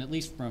question, at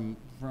least from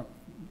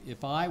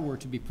if I were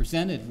to be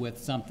presented with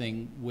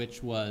something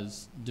which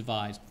was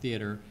devised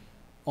theater,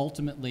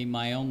 ultimately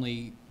my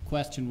only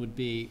question would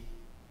be,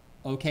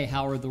 okay,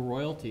 how are the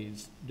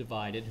royalties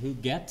divided? Who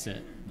gets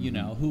it? You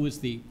know, who is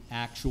the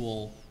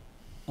actual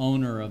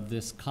owner of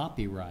this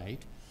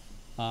copyright?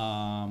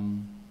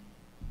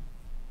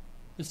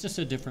 It's just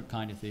a different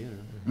kind of theater.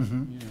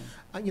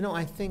 You know,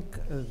 I think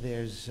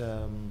there's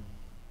an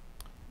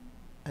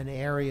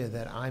area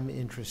that I'm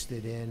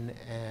interested in,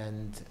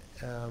 and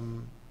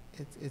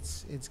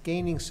it's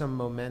gaining some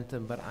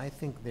momentum. But I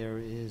think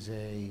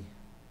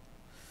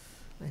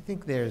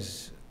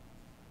there's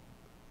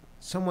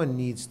someone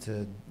needs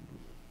to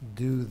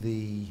do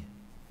the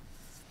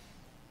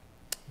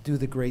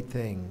great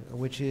thing,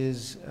 which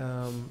is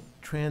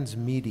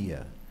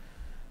transmedia.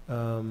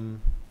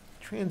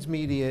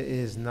 Transmedia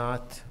is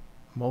not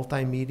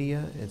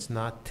multimedia. It's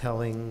not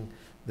telling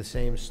the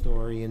same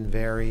story in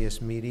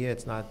various media.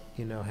 It's not,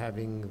 you know,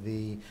 having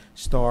the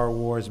Star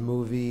Wars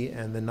movie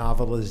and the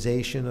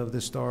novelization of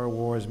the Star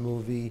Wars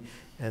movie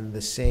and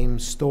the same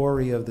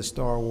story of the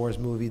Star Wars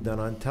movie done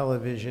on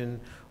television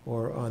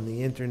or on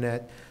the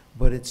internet,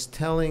 but it's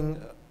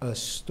telling a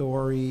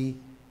story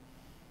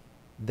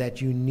that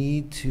you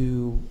need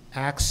to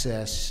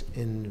access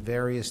in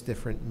various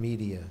different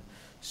media.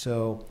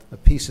 So a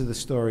piece of the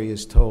story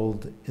is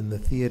told in the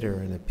theater,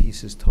 and a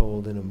piece is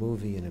told in a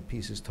movie, and a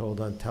piece is told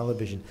on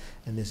television,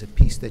 and there's a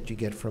piece that you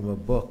get from a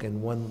book,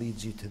 and one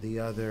leads you to the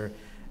other,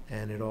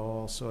 and it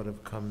all sort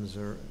of comes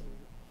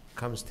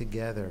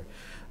together.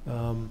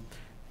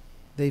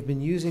 They've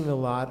been using a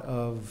lot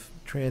of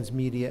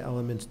transmedia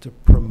elements to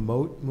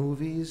promote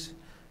movies,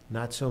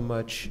 not so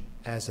much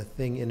as a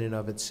thing in and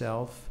of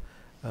itself,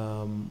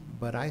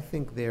 but I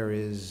think there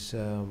is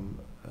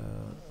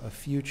a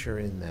future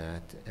in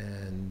that,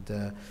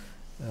 and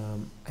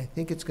I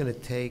think it's going to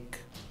take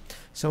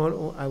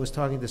someone. I was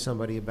talking to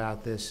somebody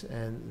about this,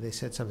 and they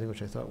said something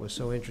which I thought was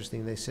so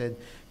interesting. They said,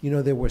 you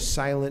know, there were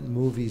silent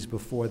movies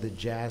before The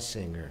Jazz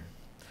Singer,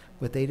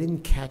 but they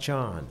didn't catch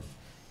on.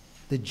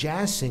 The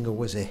Jazz Singer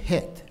was a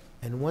hit,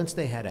 and once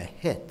they had a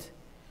hit,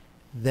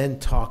 then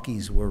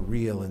talkies were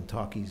real, and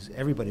talkies,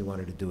 everybody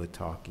wanted to do a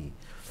talkie.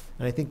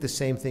 And I think the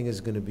same thing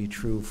is going to be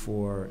true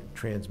for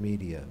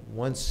transmedia.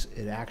 Once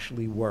it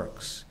actually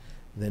works,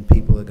 then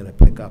people are going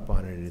to pick up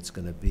on it, and it's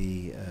going to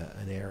be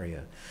an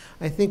area.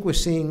 I think we're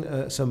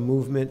seeing some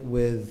movement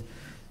with,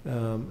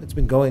 it's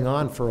been going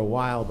on for a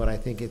while, but I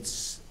think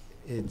it's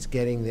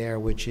getting there,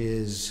 which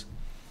is,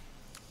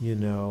 you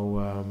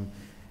know,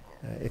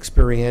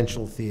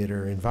 experiential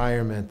theater,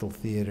 environmental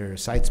theater,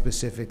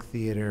 site-specific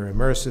theater,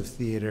 immersive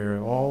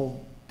theater,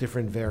 all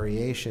different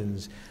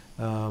variations.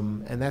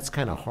 And that's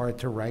kind of hard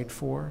to write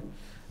for,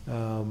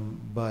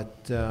 and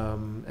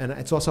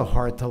it's also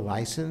hard to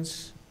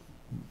license,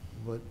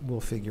 but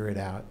we'll figure it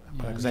out,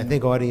 because I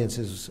think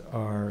audiences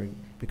are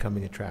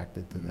becoming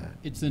attracted to that.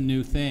 It's a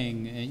new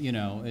thing, you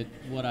know.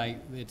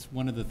 It's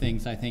one of the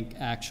things I think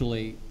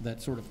actually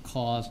that sort of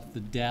caused the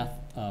death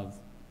of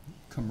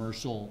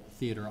commercial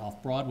theater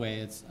off Broadway.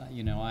 It's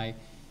you know,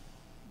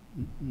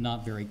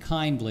 not very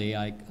kindly,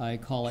 I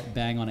call it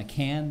bang on a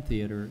can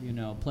theater. You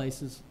know,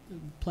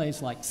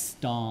 plays like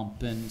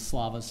Stomp and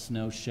Slava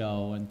Snow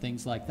Show and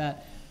things like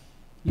that.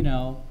 You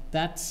know,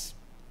 that's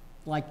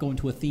like going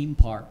to a theme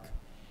park,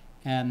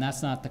 and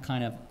that's not the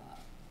kind of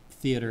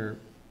theater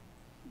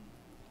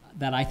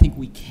that I think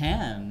we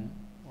can,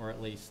 or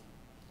at least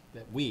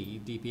that we,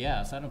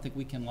 DPS, I don't think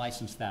we can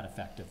license that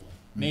effectively.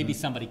 Maybe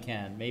somebody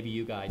can, maybe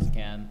you guys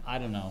can, I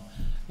don't know.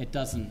 It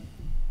doesn't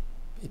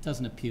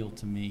appeal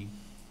to me.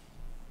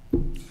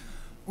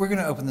 We're going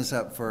to open this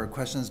up for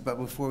questions, but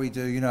before we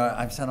do, you know,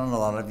 I've sat on a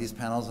lot of these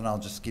panels, and I'll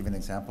just give you an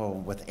example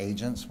with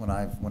agents when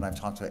I've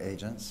talked to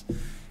agents,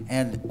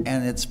 and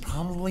it's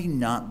probably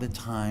not the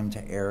time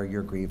to air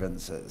your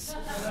grievances.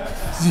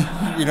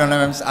 You know what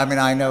I'm saying? I mean,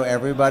 I know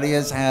everybody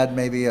has had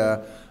maybe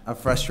a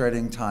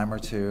frustrating time or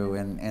two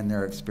in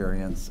their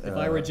experience. If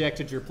I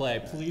rejected your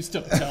play, please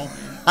don't tell me.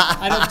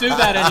 I don't do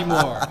that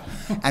anymore.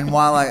 And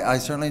while I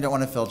certainly don't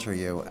want to filter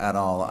you at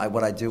all,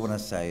 what I do want to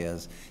say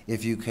is,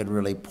 if you could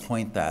really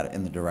point that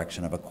in the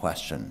direction of a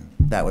question,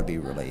 that would be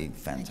really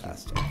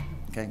fantastic.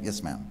 Okay?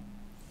 Yes, ma'am.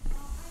 I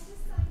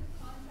just signed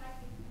a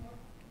contract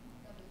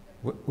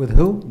with Norton. With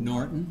who?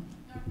 Norton?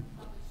 Norton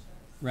Publishers.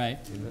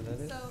 Right. Do you know what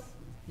that is? So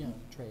Yeah,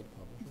 trade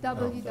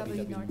publisher.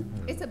 WW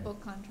Norton. It's a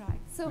book contract.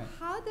 So Right.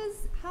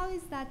 how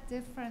is that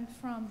different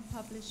from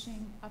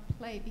publishing a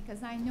play?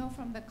 Because I know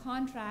from the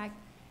contract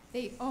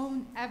they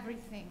own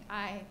everything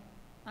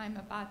I'm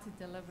about to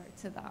deliver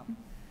to them.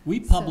 We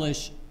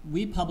publish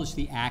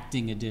the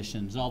acting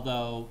editions,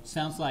 although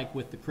sounds like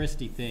with the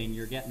Christie thing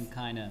you're getting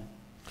kind of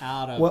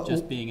out of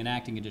just being an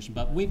acting edition.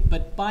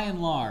 But by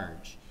and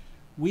large,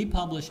 we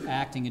publish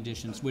acting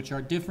editions, which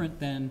are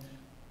different than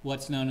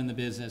what's known in the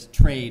business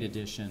trade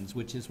editions,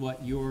 which is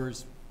what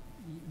yours.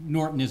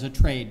 Norton is a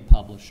trade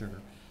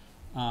publisher.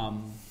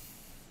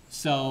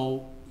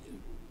 So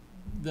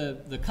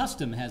the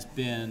custom has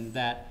been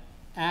that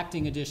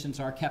acting editions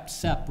are kept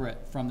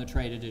separate from the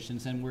trade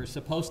editions, and we're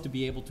supposed to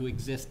be able to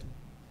exist,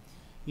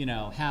 you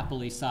know,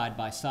 happily side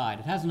by side.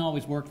 It hasn't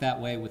always worked that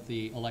way with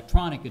the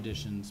electronic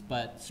editions,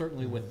 but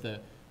certainly with the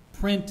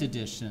print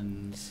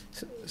editions.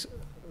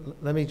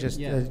 Let me just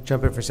Yeah.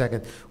 jump in for a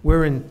second.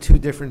 We're in two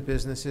different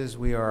businesses.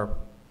 We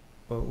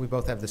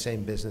both have the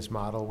same business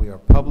model. We are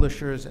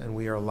publishers and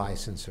we are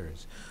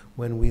licensors.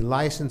 When we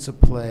license a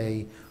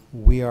play,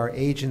 we are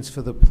agents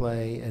for the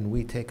play and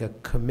we take a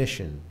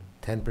commission,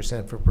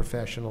 10% for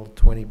professional,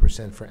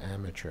 20% for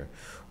amateur.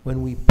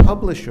 When we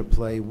publish a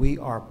play, we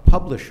are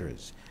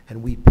publishers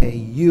and we pay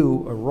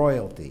you a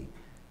royalty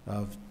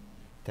of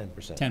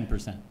 10%.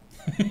 10%.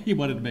 He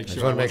wanted to make Just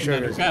sure I wanted to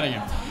make wasn't sure. undercutting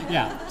him.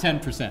 Yeah,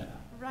 10%.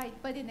 Right,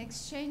 but in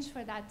exchange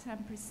for that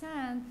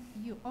 10%,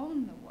 you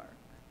own the work,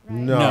 right?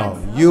 No,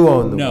 No. you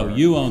own the No, work.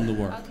 you own the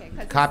work. Okay, 'cause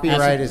it's-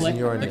 Copyright As is a in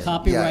your The name. Yeah,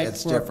 copyright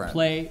it's for different.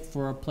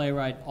 a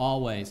playwright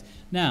always.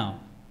 Now,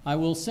 I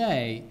will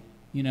say,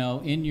 you know,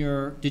 in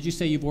your, did you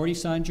say you've already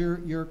signed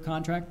your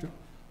contract?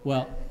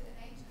 Well,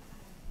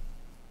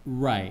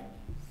 right.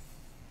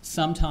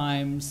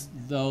 Sometimes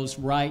those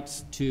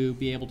rights to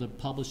be able to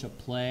publish a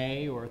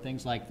play or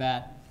things like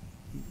that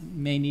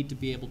may need to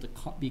be able to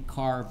be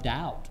carved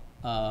out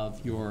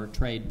of your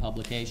trade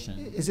publication.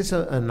 Is this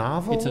a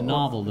novel? It's a or-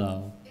 novel,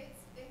 though.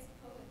 It's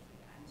poetry,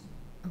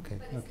 actually, Okay.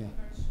 but it's Okay.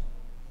 commercial.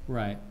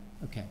 Right.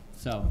 Okay.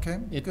 So Okay,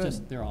 it good.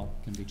 just, they're all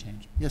can be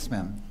changed. Yes,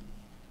 ma'am.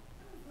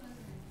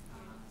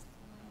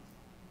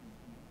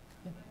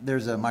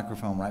 There's a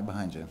microphone right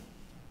behind you.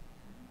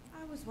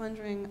 I was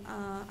wondering,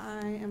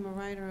 I am a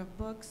writer of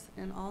books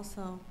and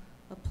also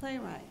a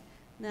playwright.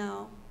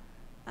 Now,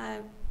 I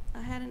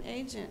had an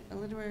agent, a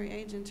literary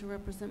agent, to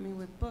represent me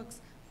with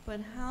books, but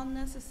how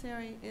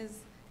necessary is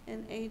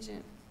an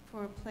agent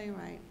for a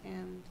playwright,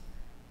 and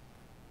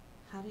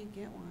how do you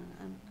get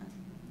one?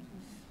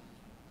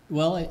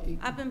 Well,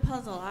 I've been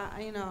puzzled.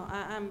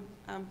 I'm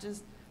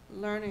just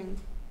learning.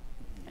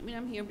 I mean,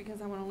 I'm here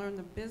because I want to learn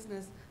the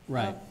business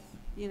right. of,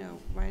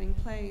 writing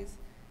plays,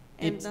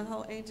 and It's- the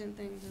whole agent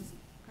thing just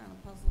kind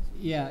of puzzles me.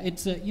 Yeah,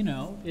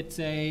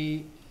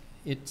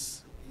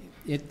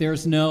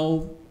 there's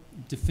no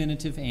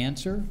definitive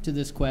answer to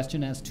this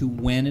question as to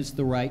when is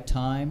the right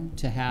time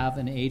to have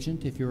an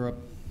agent if you're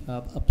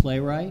a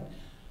playwright.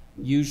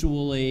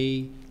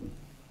 Usually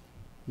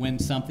when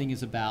something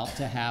is about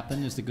to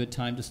happen is a good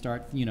time to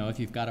start, if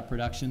you've got a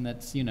production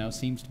that's,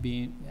 seems to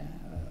be,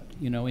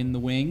 in the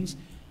wings,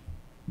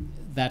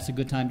 that's a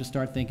good time to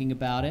start thinking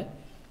about it.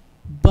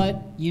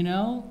 But,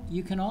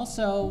 you can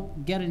also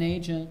get an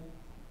agent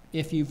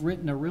if you've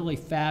written a really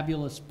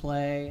fabulous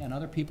play and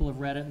other people have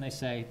read it and they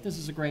say, this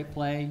is a great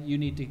play, you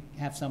need to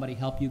have somebody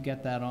help you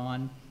get that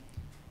on,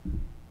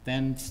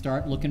 then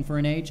start looking for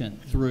an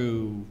agent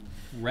through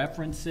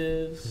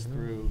references,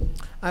 through...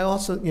 I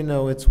also,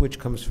 it's which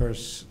comes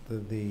first,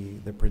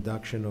 the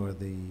production or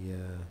the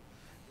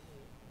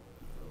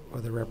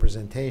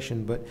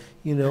representation. But,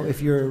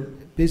 if you're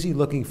busy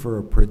looking for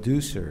a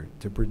producer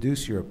to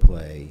produce your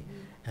play,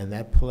 and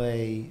that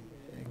play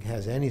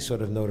has any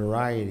sort of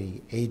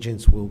notoriety,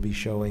 agents will be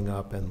showing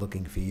up and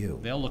looking for you.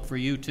 They'll look for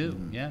you too,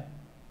 yeah.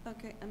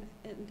 Okay,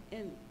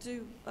 and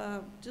do,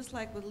 just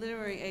like with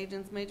literary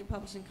agents, major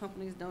publishing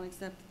companies don't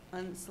accept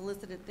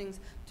unsolicited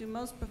things. Do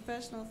most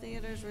professional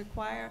theaters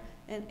require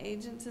an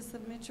agent to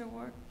submit your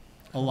work?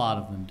 A lot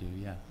of them do,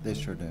 yeah. They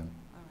sure do. All right,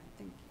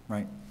 thank you.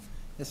 Right.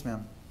 Yes,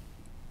 ma'am.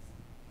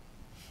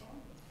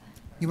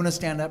 You want to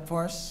stand up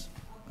for us?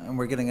 And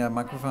we're getting a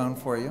microphone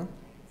for you.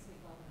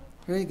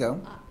 Here you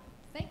go.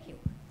 Thank you.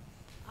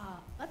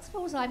 Let's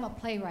suppose I'm a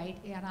playwright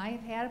and I've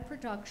had a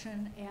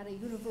production at a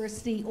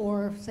university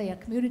or, say, a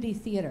community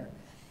theater,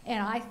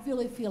 and I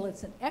really feel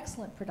it's an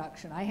excellent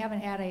production. I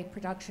haven't had a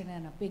production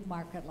in a big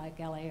market like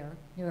LA or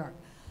New York.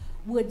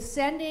 Would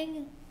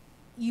sending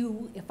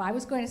you, if I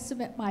was going to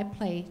submit my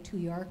play to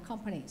your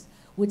companies,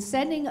 would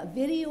sending a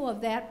video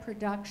of that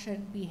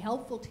production be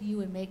helpful to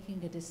you in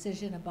making a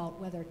decision about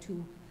whether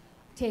to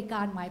take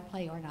on my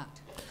play or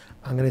not?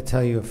 I'm going to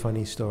tell you a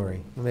funny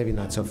story. Well, maybe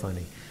not so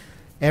funny.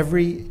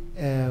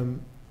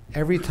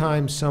 Every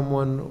time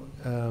someone,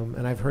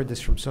 and I've heard this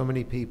from so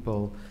many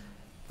people,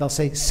 they'll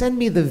say, "Send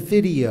me the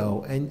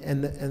video,"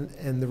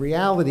 and the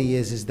reality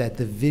is that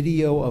the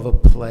video of a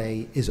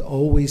play is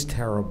always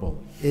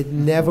terrible. It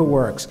never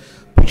works.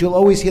 But you'll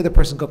always hear the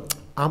person go,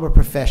 "I'm a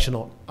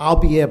professional. I'll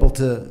be able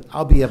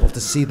to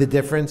see the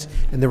difference."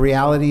 And the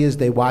reality is,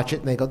 they watch it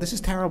and they go, "This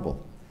is terrible."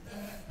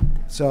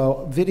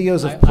 So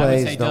videos of plays I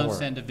would say don't don't work.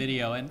 send a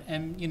video. And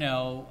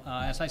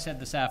as I said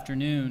this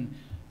afternoon,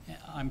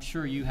 I'm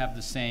sure you have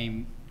the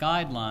same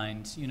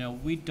guidelines.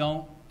 We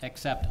don't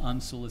accept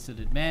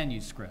unsolicited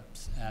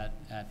manuscripts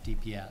at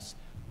DPS.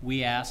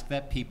 We ask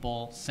that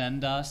people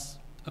send us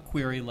a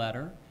query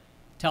letter,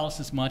 tell us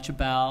as much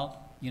about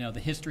the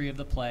history of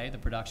the play, the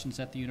productions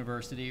at the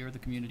university or the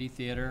community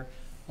theater,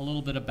 a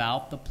little bit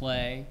about the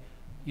play,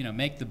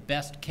 make the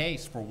best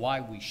case for why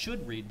we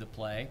should read the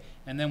play,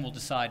 and then we'll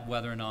decide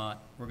whether or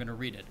not we're going to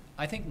read it.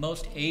 I think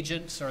most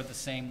agents are the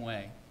same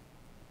way.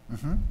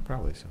 Mm-hmm.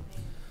 Probably so.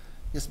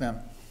 Yes, ma'am.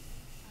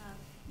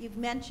 You've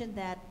mentioned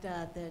that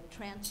the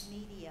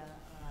transmedia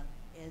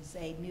is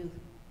a new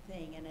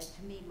thing, and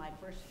to me, my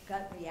first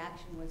gut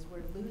reaction was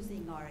we're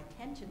losing our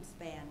attention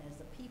span as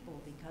a people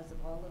because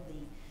of all of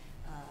the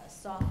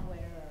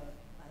software,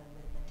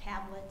 the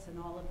tablets and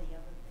all of the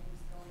other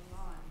things going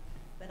on.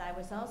 But I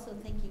was also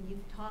thinking,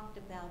 you've talked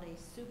about a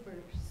super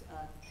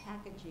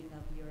packaging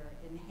of your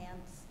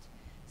enhanced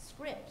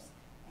scripts.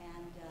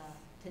 And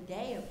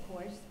today, of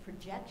course,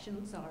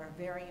 projections are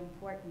a very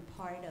important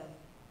part of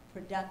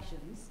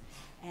productions.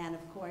 And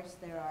of course,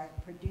 there are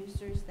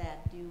producers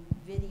that do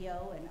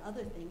video and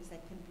other things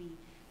that can be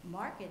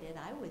marketed,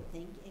 I would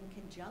think, in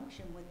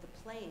conjunction with the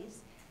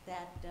plays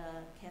that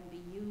can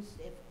be used.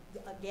 If,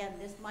 again,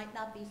 this might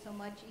not be so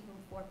much even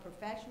for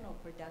professional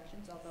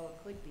productions, although it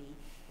could be,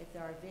 if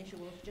there are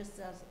visuals, just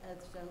as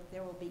so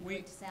there will be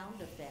good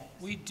sound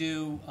effects. We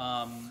do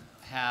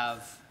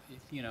have,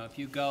 if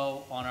you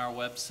go on our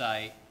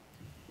website,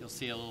 you'll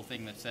see a little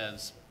thing that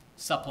says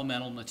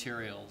supplemental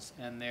materials,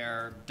 and there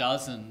are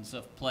dozens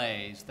of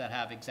plays that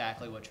have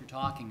exactly what you're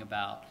talking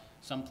about.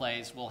 Some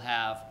plays will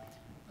have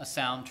a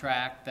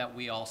soundtrack that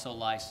we also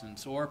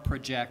license, or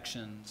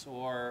projections,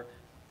 or,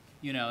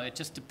 it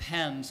just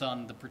depends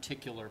on the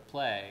particular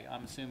play.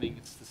 I'm assuming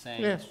it's the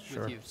same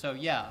with you. So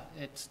yeah,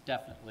 it's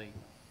definitely.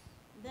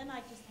 Then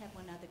I just have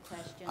one other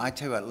question. I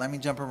tell you what, let me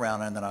jump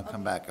around and then I'll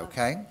come back,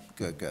 okay?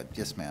 Good.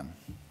 Yes, ma'am.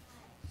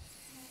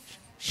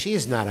 She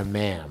is not a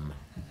ma'am.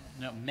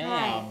 No,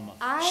 ma'am.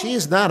 She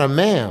is not a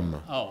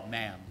ma'am. Oh,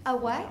 ma'am. A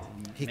what?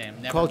 He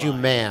Ma'am, never called you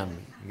mind.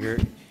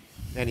 ma'am.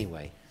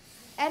 Anyway.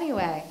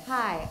 Anyway,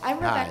 hi, I'm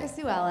Rebecca Hi.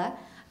 Suella.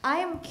 I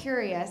am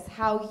curious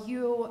how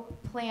you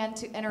plan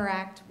to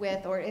interact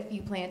with, or if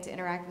you plan to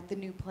interact with the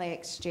New Play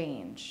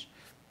Exchange.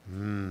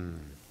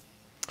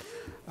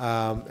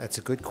 That's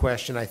a good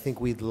question. I think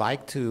we'd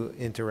like to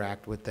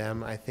interact with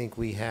them. I think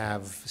we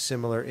have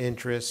similar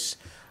interests.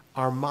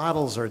 Our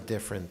models are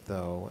different,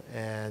 though,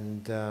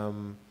 and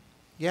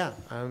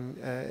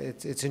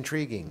it's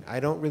intriguing. I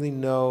don't really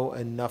know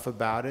enough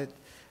about it,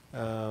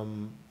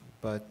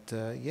 but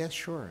yes,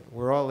 sure.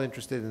 We're all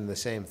interested in the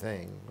same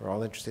thing. We're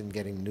all interested in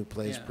getting new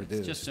plays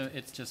produced.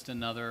 It's just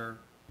another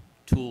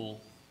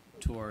tool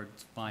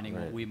towards finding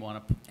what Right. we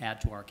want to add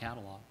to our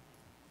catalog.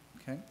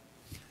 Okay.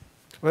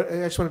 But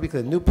I just want to be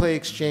clear. New Play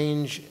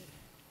Exchange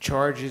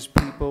charges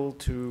people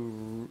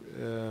to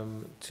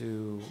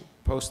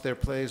post their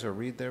plays or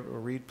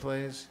read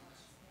plays.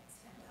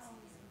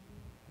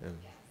 Yeah.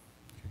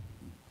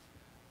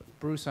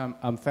 Bruce,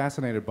 I'm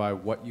fascinated by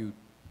what you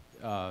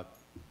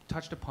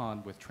touched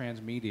upon with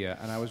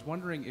transmedia, and I was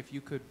wondering if you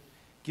could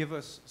give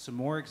us some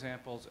more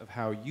examples of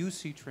how you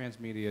see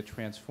transmedia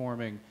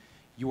transforming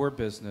your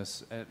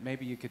business.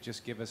 Maybe you could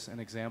just give us an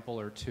example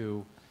or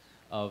two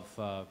of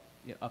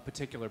a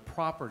particular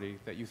property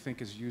that you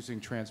think is using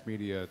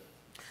transmedia.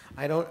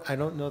 I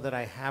don't know that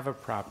I have a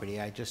property.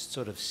 I just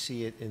sort of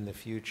see it in the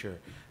future.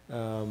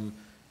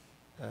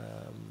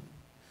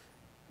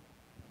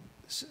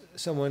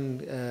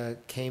 Someone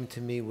came to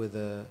me with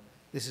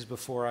this is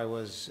before I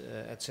was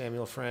at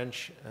Samuel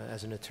French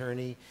as an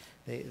attorney.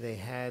 They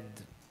had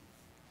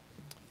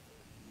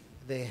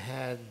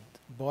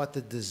bought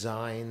the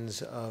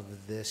designs of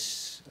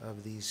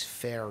these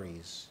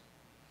fairies.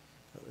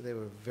 They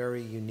were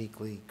very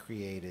uniquely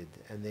created,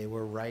 and they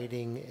were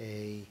writing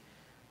a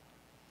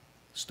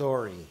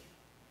story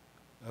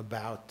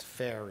about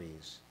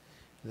fairies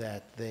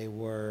that they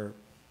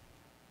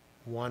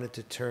wanted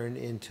to turn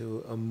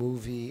into a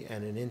movie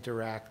and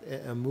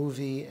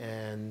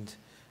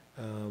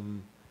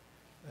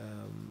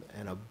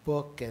a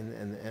book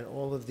and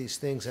all of these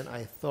things. And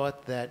I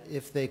thought that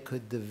if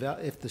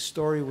the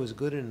story was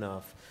good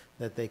enough,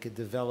 that they could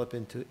develop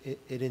it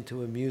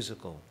into a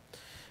musical.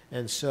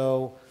 And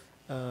so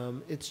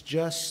it's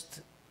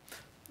just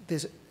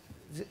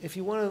if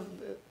you want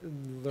to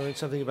learn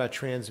something about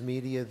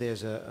transmedia,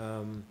 there's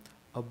a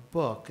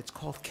book. It's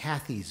called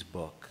Kathy's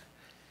Book.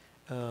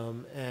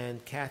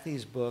 And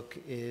Kathy's book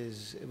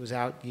it was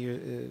out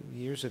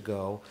years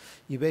ago.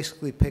 You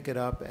basically pick it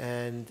up,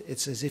 and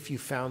it's as if you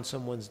found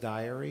someone's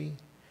diary.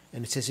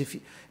 And it says,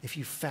 if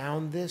you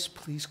found this,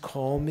 please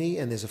call me.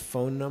 And there's a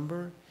phone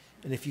number.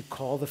 And if you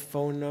call the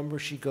phone number,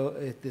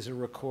 there's a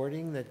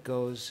recording that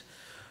goes,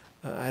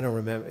 I don't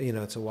remember,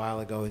 it's a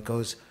while ago. It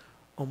goes,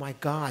 oh my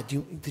God,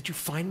 did you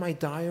find my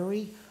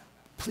diary?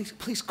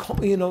 Please call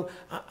me,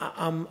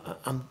 I'm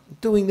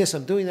doing this,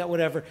 I'm doing that,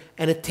 whatever.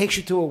 And it takes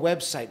you to a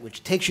website,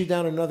 which takes you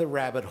down another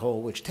rabbit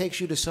hole, which takes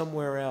you to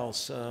somewhere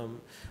else.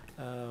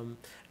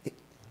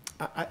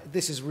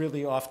 This is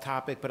really off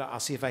topic, but I'll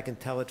see if I can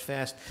tell it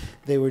fast.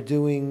 They were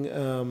doing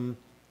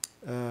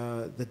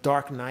The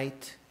Dark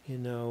Knight,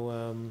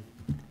 the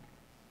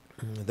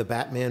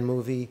Batman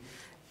movie,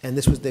 and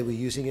they were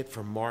using it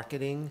for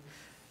marketing.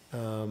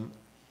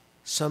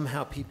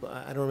 Somehow people,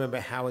 I don't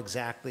remember how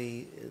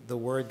exactly the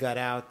word got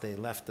out. They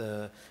left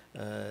a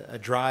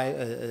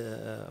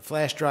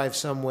flash drive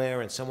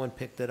somewhere, and someone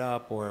picked it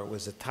up, or it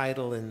was a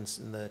title in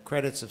the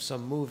credits of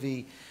some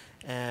movie,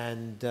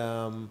 and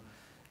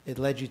it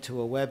led you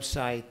to a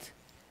website,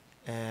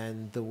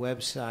 and the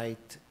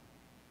website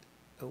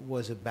there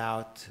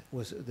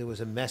was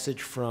a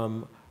message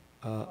from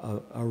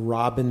a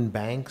Robin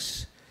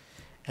Banks,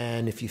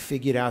 and if you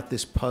figured out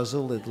this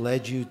puzzle, it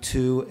led you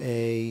to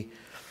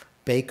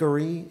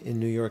bakery in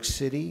New York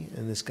City,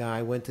 and this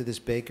guy went to this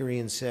bakery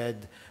and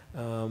said,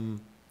 I'm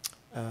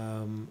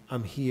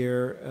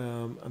here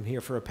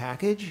for a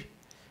package.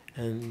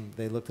 And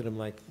they looked at him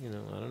like, you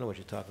know, I don't know what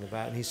you're talking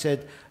about. And he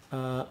said,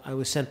 I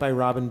was sent by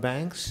Robin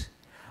Banks.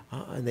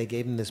 And they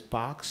gave him this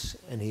box,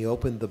 and he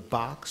opened the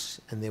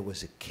box, and there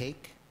was a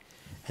cake,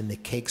 and the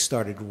cake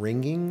started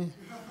ringing.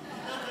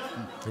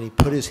 And he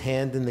put his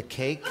hand in the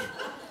cake,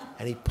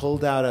 and he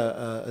pulled out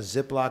a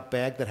Ziploc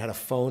bag that had a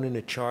phone and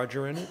a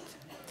charger in it.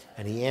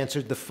 And he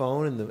answered the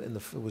phone, and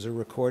it was a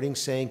recording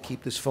saying,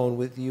 keep this phone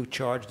with you,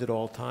 charged at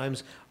all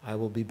times. I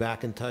will be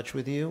back in touch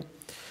with you.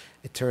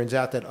 It turns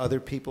out that other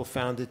people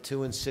found it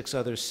too in 6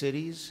 other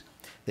cities.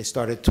 They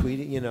started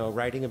tweeting, you know,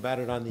 writing about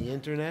it on the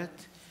internet.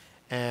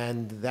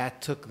 And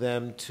that took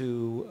them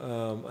to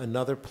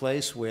another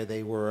place where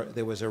there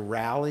was a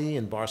rally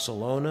in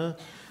Barcelona.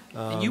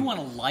 And you want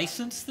to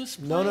license this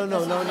place? No.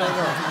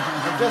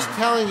 I'm just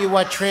telling you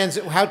how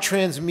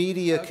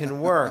transmedia can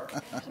work.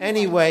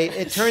 Anyway,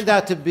 it turned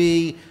out to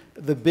be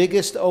the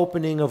biggest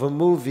opening of a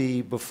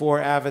movie before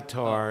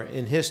Avatar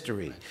in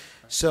history.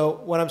 So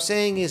what I'm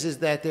saying is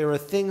that there are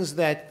things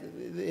that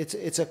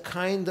it's a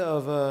kind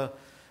of a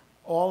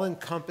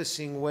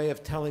all-encompassing way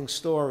of telling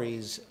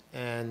stories,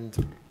 and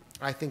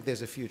I think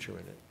there's a future in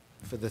it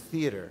for the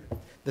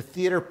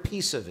theater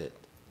piece of it.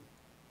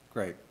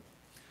 Great.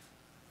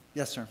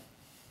 Yes, sir.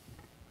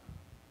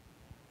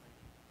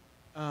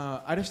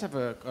 I just have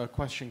a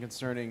question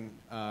concerning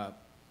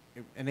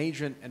an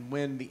agent and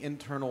when the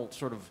internal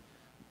sort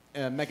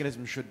of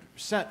mechanism should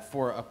set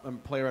for a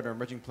playwright or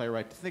emerging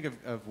playwright to think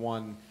of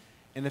one,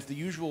 and if the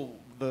usual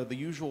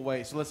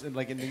way. So let's,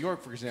 like in New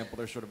York, for example,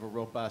 there's sort of a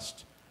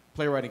robust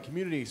playwriting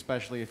community,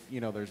 especially if,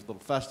 you know, there's little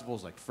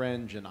festivals like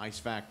Fringe and Ice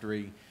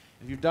Factory.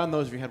 If you've done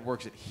those, if you had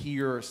works at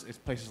Here, it's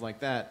places like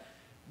that,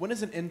 when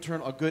is a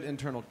good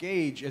internal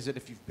gauge? Is it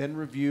if you've been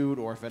reviewed,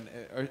 or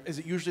is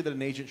it usually that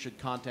an agent should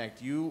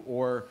contact you,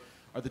 or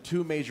are the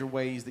two major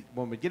ways that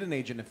one would get an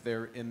agent if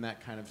they're in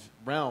that kind of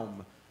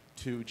realm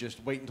to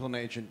just wait until an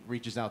agent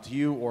reaches out to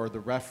you, or the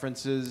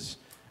references?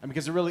 I mean,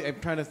 because I'm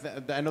trying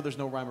to, I know there's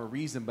no rhyme or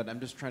reason, but I'm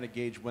just trying to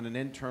gauge when an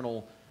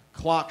internal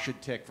clock should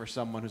tick for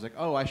someone who's like,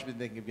 oh, I should be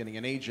thinking of getting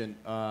an agent,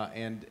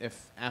 and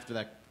if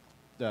after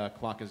that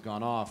clock has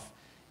gone off,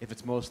 if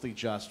it's mostly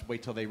just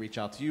wait till they reach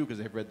out to you because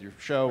they've read your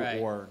show, right.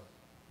 Or...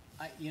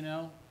 You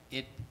know,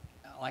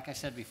 like I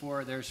said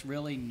before, there's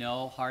really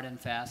no hard and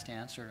fast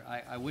answer.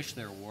 I wish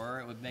there were.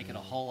 It would make it a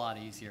whole lot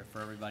easier for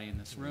everybody in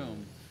this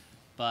room.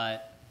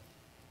 But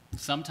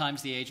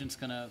sometimes the agent's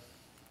going to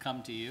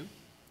come to you.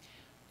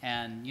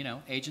 And, you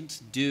know,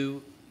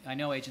 I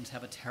know agents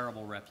have a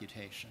terrible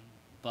reputation,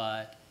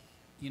 but,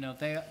 you know,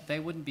 they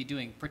wouldn't be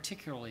doing,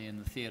 particularly in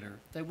the theater,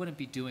 they wouldn't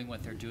be doing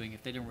what they're doing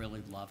if they didn't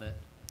really love it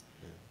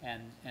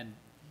and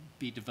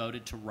be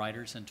devoted to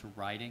writers and to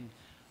writing.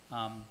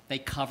 They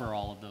cover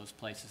all of those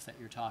places that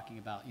you're talking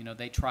about. You know,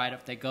 they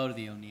go to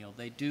the O'Neill,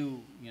 they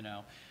do, you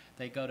know,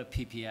 they go to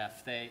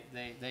PPF,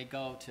 they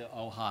go to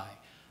Ojai.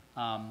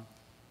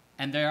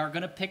 And they are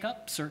going to pick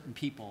up certain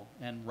people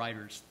and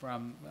writers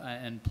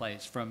and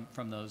plays from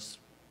those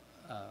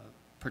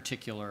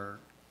particular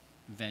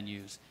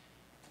venues.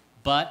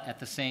 But at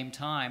the same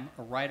time,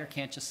 a writer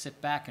can't just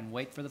sit back and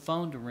wait for the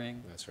phone to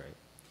ring. That's right.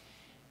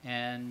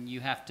 And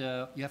you have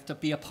to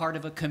be a part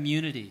of a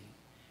community.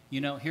 You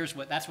know,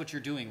 that's what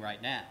you're doing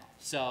right now.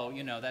 So,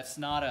 you know, that's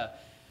not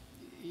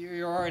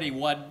you're already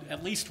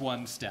at least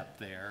one step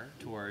there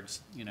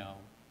towards, you know,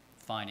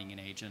 finding an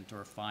agent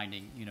or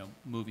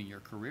moving your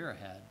career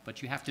ahead.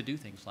 But you have to do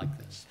things like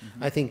this.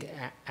 I think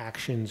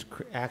action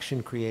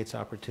creates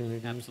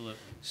opportunity. Absolutely.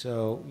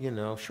 So, you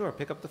know, sure,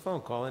 pick up the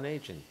phone, call an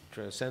agent,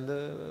 send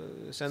a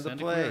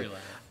play.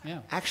 Yeah.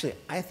 Actually,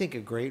 I think a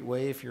great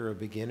way if you're a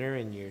beginner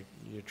and you're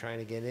trying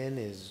to get in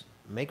is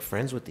make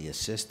friends with the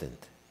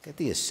assistant. Get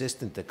the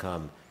assistant to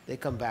come. They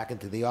come back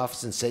into the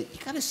office and say, you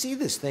got to see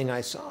this thing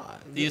I saw.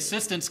 The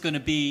assistant's going to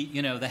be,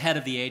 you know, the head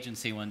of the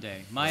agency one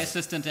day. My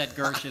assistant at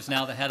Gersh is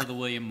now the head of the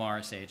William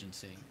Morris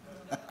Agency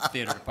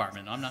theater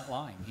department. I'm not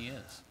lying. He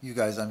is. You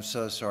guys, I'm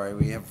so sorry.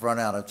 We have run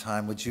out of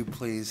time. Would you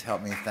please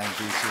help me thank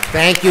these two?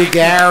 Thank you,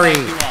 Gary.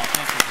 Thank you all.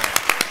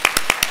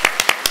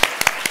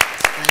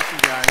 Thank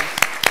you, guys.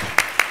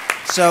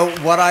 So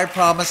what I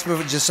promised,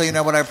 just so you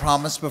know, what I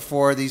promised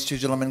before these two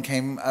gentlemen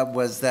came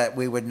was that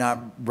we would not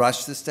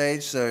rush the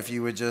stage. So if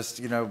you would just,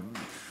 you know,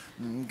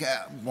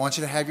 want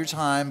you to have your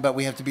time, but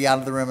we have to be out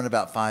of the room in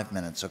about 5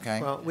 minutes,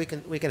 okay? Well, we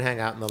can hang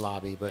out in the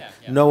lobby, but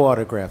Yeah. no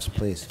autographs,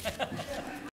 please.